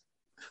Giannis.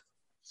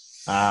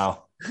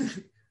 Oh.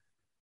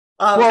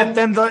 Well,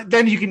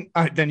 then you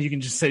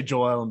can just say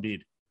Joel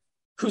Embiid,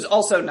 who's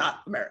also not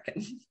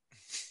American.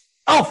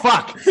 Oh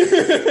fuck!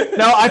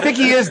 No, I think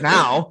he is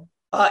now.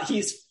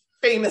 He's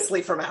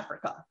famously from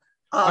Africa.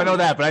 I know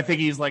that, but I think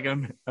he's like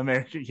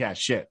American. Yeah,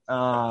 shit.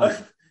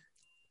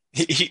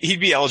 He'd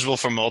be eligible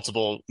for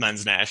multiple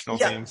men's national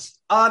teams.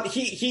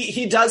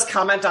 He does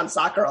comment on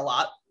soccer a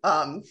lot.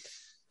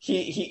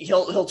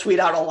 He'll tweet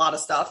out a lot of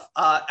stuff.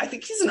 I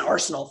think he's an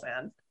Arsenal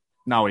fan.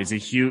 No, he's a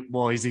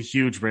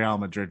huge Real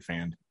Madrid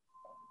fan.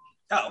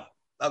 Oh,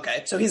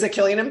 okay. So he's a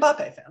Kylian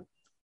Mbappe fan.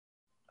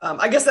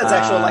 I guess that's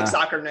actual like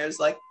soccer news.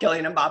 Like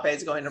Kylian Mbappe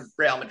is going to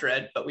Real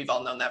Madrid, but we've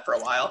all known that for a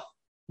while.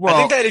 Well, I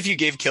think that if you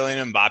gave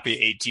Kylian Mbappe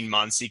 18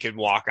 months, he could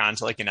walk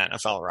onto like an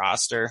NFL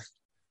roster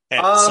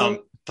at some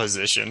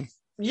position.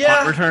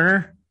 Yeah. Punt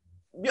returner?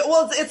 Yeah,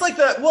 well, it's like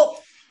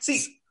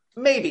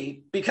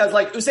maybe because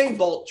like Usain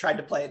Bolt tried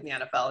to play in the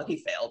NFL and he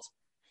failed.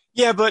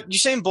 Yeah, but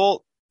Usain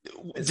Bolt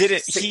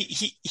didn't.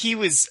 He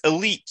was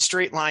elite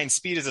straight line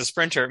speed as a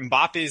sprinter.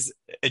 Mbappe's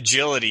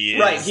agility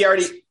is He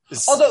already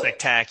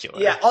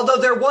spectacular. Yeah, although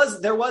there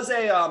was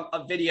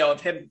a video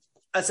of him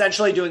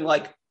essentially doing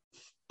like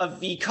a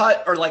V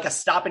cut or like a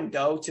stop and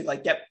go to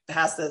like get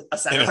past a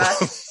center back,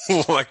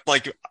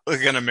 like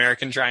an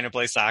American trying to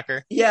play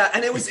soccer. Yeah,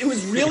 and it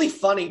was really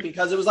funny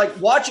because it was like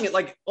watching it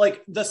like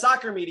the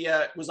soccer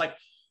media was like,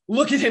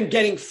 look at him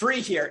getting free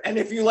here, and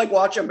if you like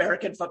watch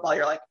American football,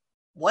 you're like,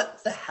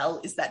 what the hell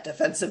is that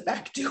defensive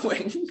back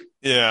doing?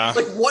 Yeah,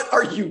 like what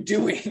are you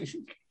doing?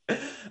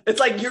 It's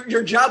like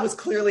your job was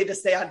clearly to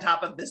stay on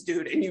top of this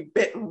dude, and you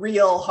bit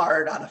real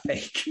hard on a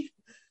fake.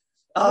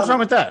 What's wrong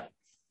with that?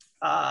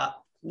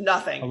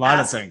 Nothing. A lot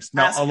of things.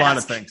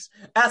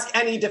 Ask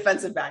any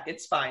defensive back.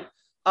 It's fine.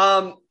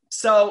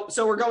 So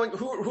we're going.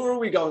 Who are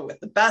we going with?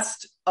 The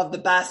best of the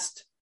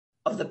best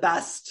of the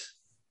best,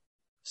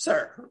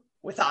 sir,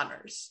 with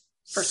honors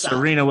for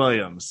Serena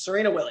Williams.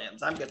 Serena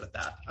Williams. I'm good with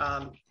that.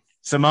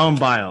 Simone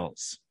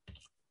Biles.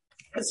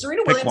 Has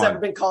Serena Williams ever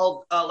been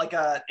called like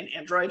an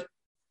android?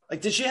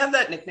 Like, did she have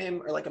that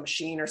nickname or like a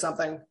machine or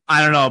something?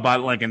 I don't know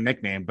about like a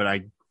nickname, but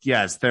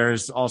yes,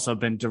 there's also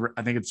been,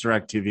 I think it's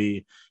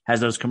DirecTV has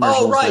those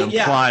commercials that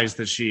implies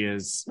that she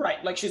is.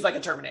 Right, like she's like a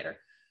Terminator.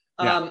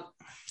 Yeah.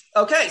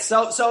 Okay,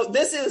 so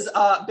this has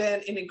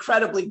been an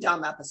incredibly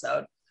dumb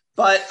episode,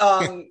 but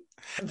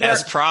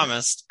as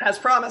promised.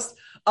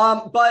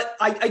 But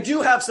I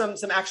do have some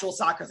actual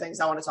soccer things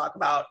I want to talk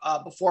about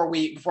before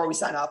we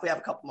sign off. We have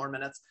a couple more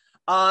minutes.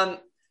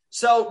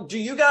 So do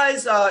you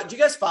guys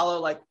follow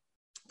like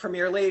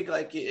Premier League?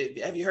 Like,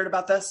 have you heard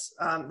about this?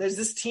 There's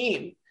this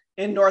team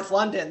in North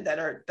London that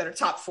are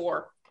top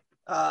four.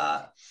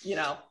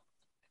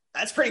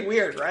 That's pretty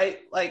weird, right?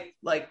 Like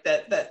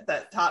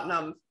that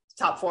Tottenham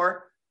top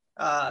four,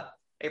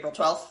 April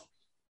 12th,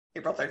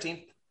 April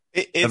 13th.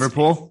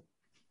 Liverpool.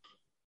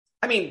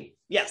 I mean,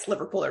 yes,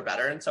 Liverpool are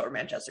better, and so are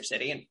Manchester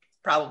City, and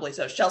probably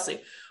so is Chelsea.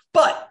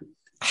 But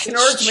in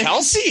order to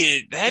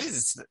Chelsea,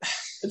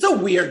 it's a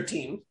weird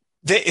team.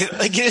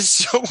 It is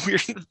so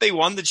weird that they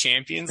won the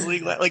Champions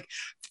League. Like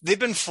they've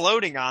been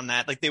floating on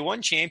that. Like they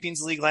won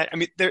Champions League. I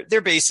mean,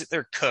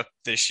 they're cooked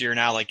this year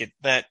now. Like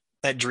that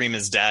dream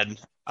is dead.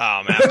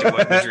 After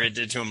what Madrid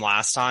did to them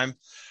last time,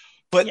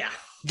 but yeah,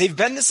 they've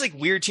been this like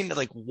weird team that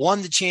like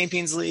won the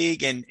Champions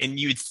League,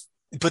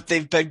 but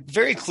they've been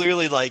very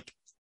clearly like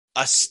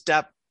a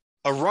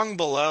rung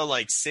below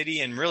like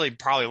City and really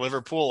probably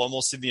Liverpool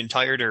almost through the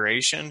entire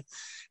duration.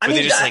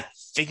 They just like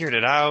figured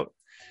it out.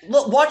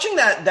 Look, watching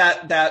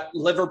that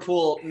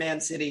Liverpool Man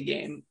City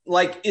game,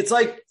 like it's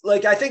like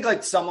I think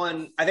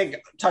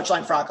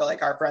Touchline Frocco,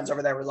 like our friends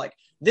over there, were like,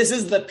 this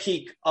is the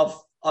peak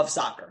of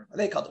soccer.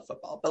 They called it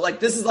football, but like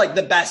this is like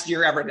the best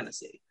you're ever going to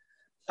see.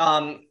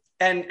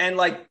 And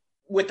like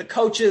with the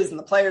coaches and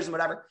the players and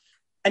whatever.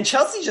 And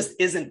Chelsea just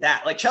isn't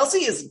that. Like Chelsea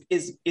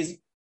is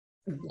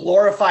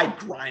glorified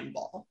grime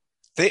ball.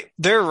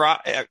 They're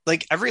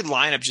like every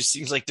lineup just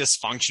seems like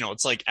dysfunctional.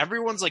 It's like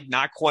everyone's like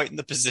not quite in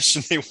the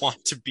position they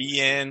want to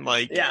be in.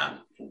 Like, yeah,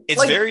 it's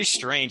like, very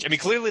strange. I mean,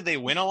 clearly they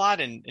win a lot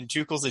and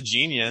Tuchel's a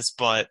genius,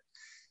 but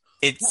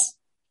it's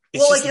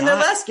well, like in their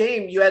last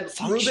game, you had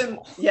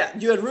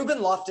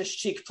Ruben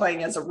Loftus-Cheek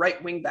playing as a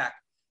right wing back,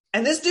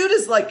 and this dude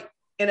is like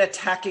an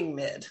attacking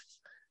mid.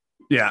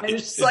 Yeah, and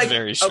it's like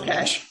very strange.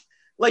 Okay.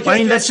 Like, I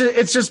mean,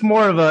 it's just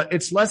more of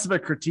it's less of a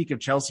critique of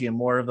Chelsea and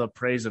more of a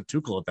praise of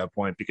Tuchel at that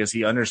point, because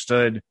he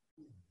understood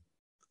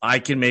I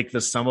can make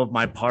the sum of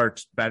my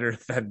parts better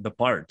than the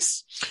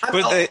parts.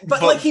 But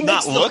like he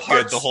makes not look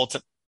good the whole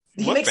time.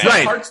 He makes the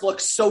parts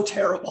look so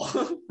terrible.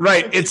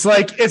 Right. It's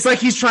like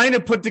he's trying to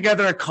put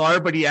together a car,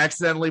 but he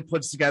accidentally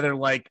puts together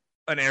like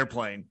an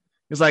airplane.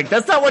 He's like,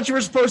 that's not what you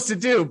were supposed to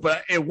do,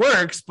 but it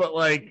works. But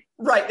like,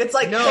 right. It's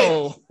like,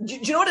 no. Hey, do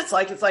you know what it's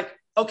like? It's like,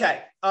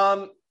 okay,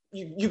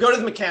 you go to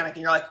the mechanic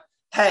and you're like,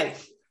 hey,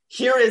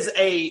 here is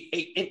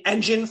an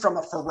engine from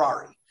a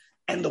Ferrari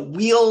and the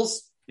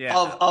wheels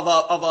of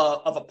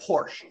a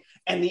Porsche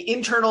and the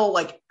internal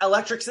like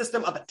electric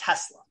system of a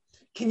Tesla.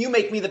 Can you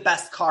make me the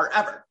best car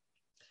ever?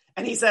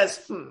 And he says,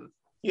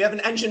 you have an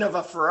engine of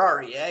a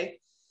Ferrari, eh?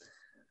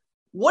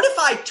 What if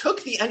I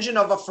took the engine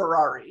of a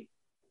Ferrari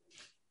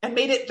and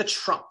made it the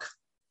trunk?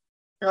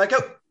 You're like,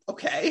 oh,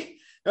 okay.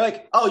 You're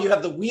like, oh, you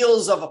have the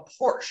wheels of a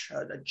Porsche,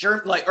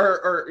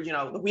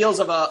 the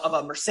wheels of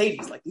a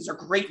Mercedes. Like, these are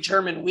great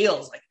German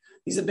wheels. Like,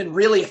 these have been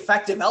really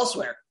effective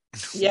elsewhere.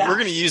 Yeah, we're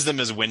going to use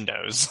them as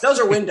windows. Those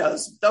are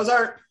windows. Those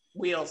aren't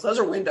wheels. Those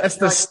are windows. That's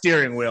the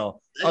steering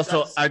wheel.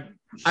 Also, I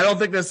don't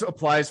think this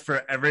applies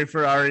for every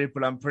Ferrari,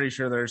 but I'm pretty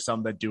sure there are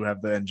some that do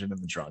have the engine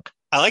in the trunk.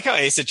 I like how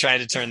Asa tried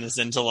to turn this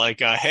into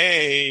like a,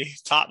 hey,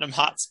 Tottenham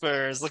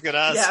Hotspurs, look at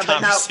us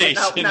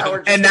conversation. Now we're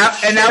into now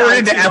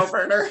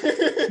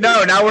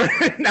we're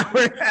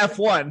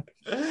F1.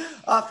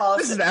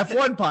 This is an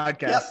F1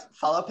 podcast. Yep.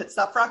 Follow Pit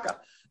Stop Frocco.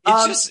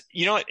 It's just,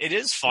 it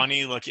is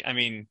funny. Look, I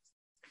mean,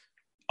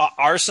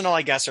 Arsenal,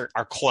 I guess, are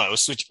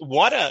close. Which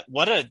what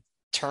a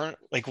turn!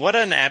 Like, what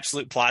an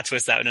absolute plot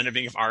twist that would end up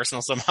being if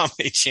Arsenal somehow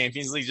made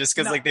Champions League, just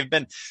because like they've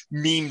been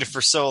memed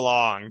for so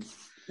long.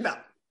 No.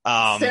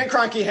 Stan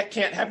Kroenke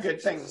can't have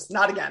good things.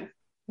 Not again.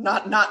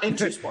 Not in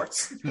two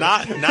sports.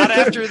 not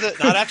after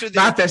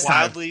the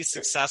wildly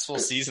successful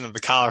season of the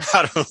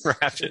Colorado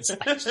Rapids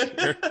last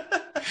year.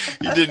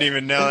 You didn't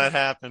even know that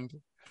happened.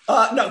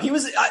 No, he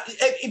was.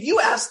 If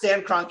you asked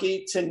Stan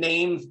Kroenke to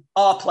name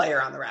a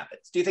player on the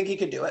Rapids, do you think he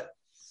could do it?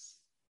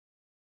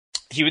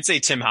 He would say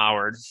Tim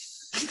Howard.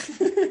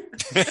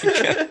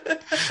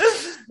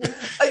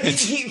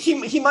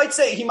 he might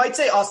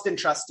say Austin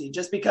Trusty,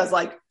 just because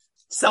like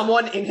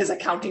someone in his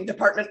accounting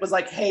department was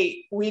like,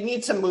 hey, we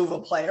need to move a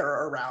player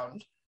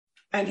around.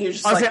 And he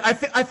was just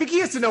I think he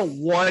has to know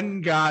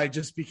one guy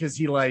just because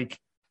he like,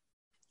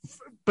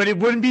 but it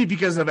wouldn't be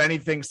because of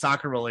anything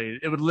soccer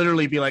related. It would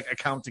literally be like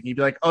accounting. He'd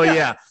be like, oh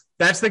yeah,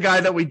 that's the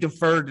guy that we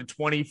deferred to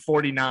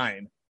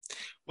 2049.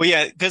 Well,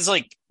 yeah, because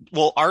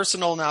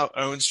Arsenal now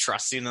owns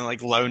Trusty and then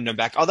like loaned him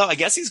back. Although I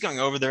guess he's going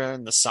over there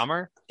in the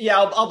summer. Yeah,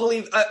 I'll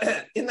believe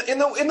in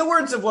the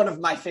words of one of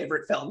my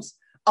favorite films.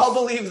 I'll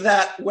believe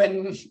that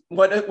when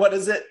what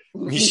is it?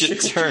 He should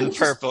turn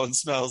purple and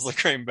smells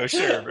like rainbow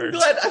sherbet.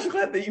 I'm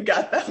glad that you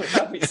got that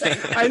without me saying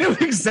that. I knew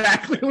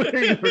exactly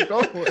where you were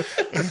going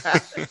with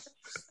that.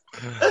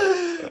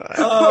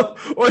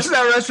 What's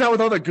that restaurant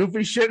with all the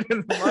goofy shit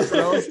in the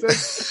mozzarella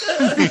sticks?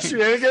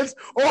 Shenanigans?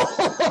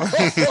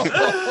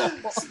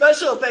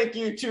 Special thank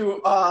you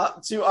to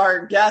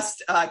our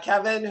guest,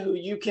 Kevin, who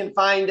you can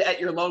find at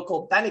your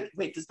local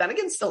Wait, does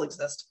Bennigan's still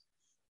exist?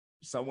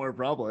 Somewhere,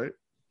 probably.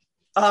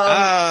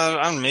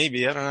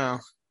 Maybe. I don't know.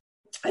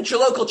 At your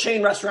local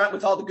chain restaurant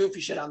with all the goofy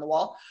shit on the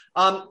wall.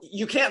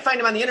 You can't find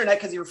him on the internet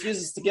because he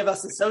refuses to give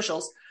us his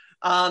socials.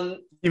 You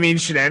mean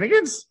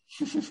Shenanigans?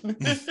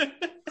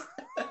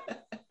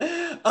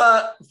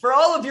 For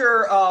all of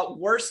your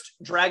worst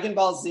Dragon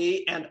Ball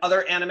Z and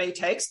other anime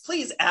takes,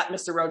 please at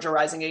Mr. Rojo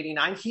Rising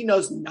 89. He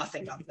knows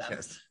nothing of them.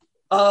 Yes.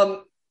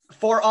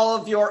 For all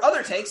of your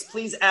other takes,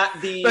 please at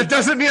the... That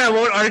doesn't mean I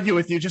won't argue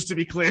with you, just to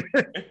be clear.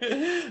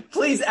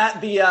 Please at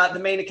the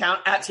main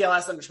account, at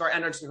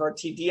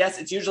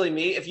TLS_N_TDS. It's usually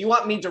me. If you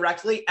want me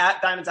directly,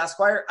 at Diamonds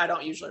Esquire, I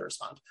don't usually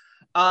respond.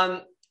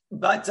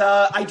 But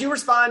I do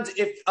respond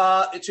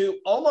to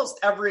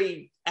almost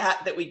every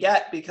at that we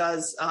get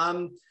because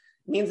it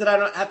means that I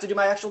don't have to do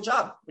my actual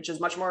job, which is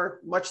much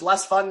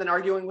less fun than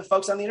arguing with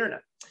folks on the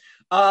internet.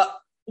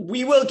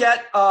 We will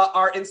get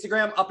our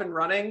Instagram up and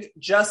running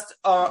just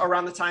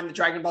around the time the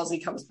Dragon Ball Z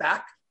comes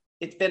back.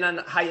 It's been on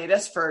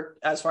hiatus for,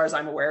 as far as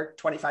I'm aware,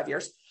 25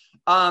 years.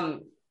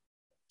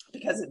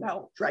 Because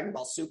now Dragon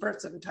Ball Super,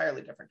 it's an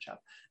entirely different show.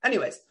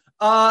 Anyways,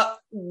 a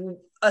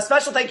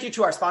special thank you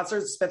to our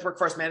sponsors, Smith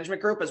Workforce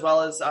Management Group, as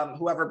well as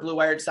whoever Blue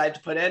Wire decided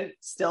to put in.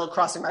 Still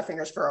crossing my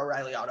fingers for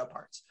O'Reilly Auto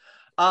Parts.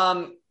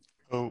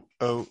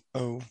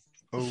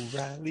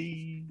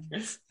 O'Reilly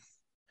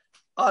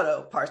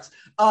Auto Parts.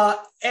 So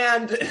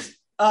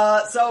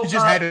you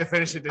just had to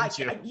finish it,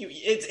 didn't you?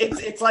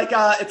 It's like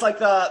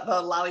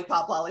the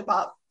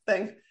lollipop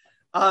thing.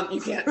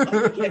 You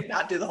can't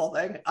not do the whole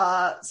thing.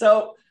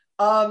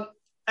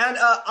 And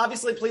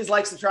obviously, please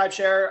like, subscribe,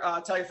 share,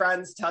 tell your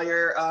friends, tell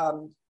your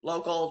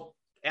local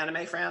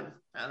anime fan.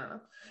 I don't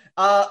know.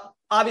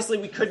 Obviously,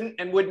 we couldn't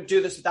and wouldn't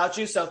do this without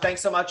you. So thanks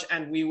so much,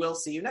 and we will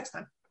see you next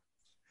time.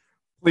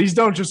 Please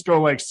don't just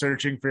go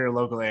searching for your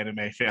local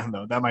anime fan,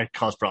 though. That might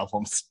cause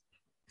problems.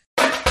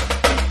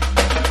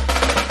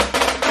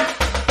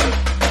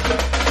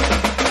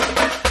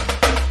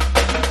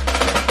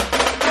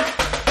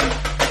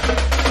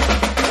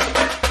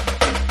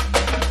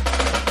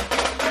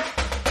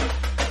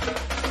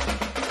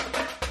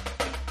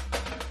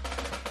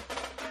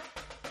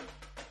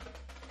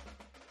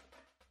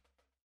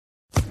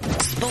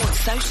 Sports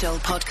Social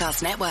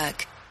Podcast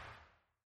Network.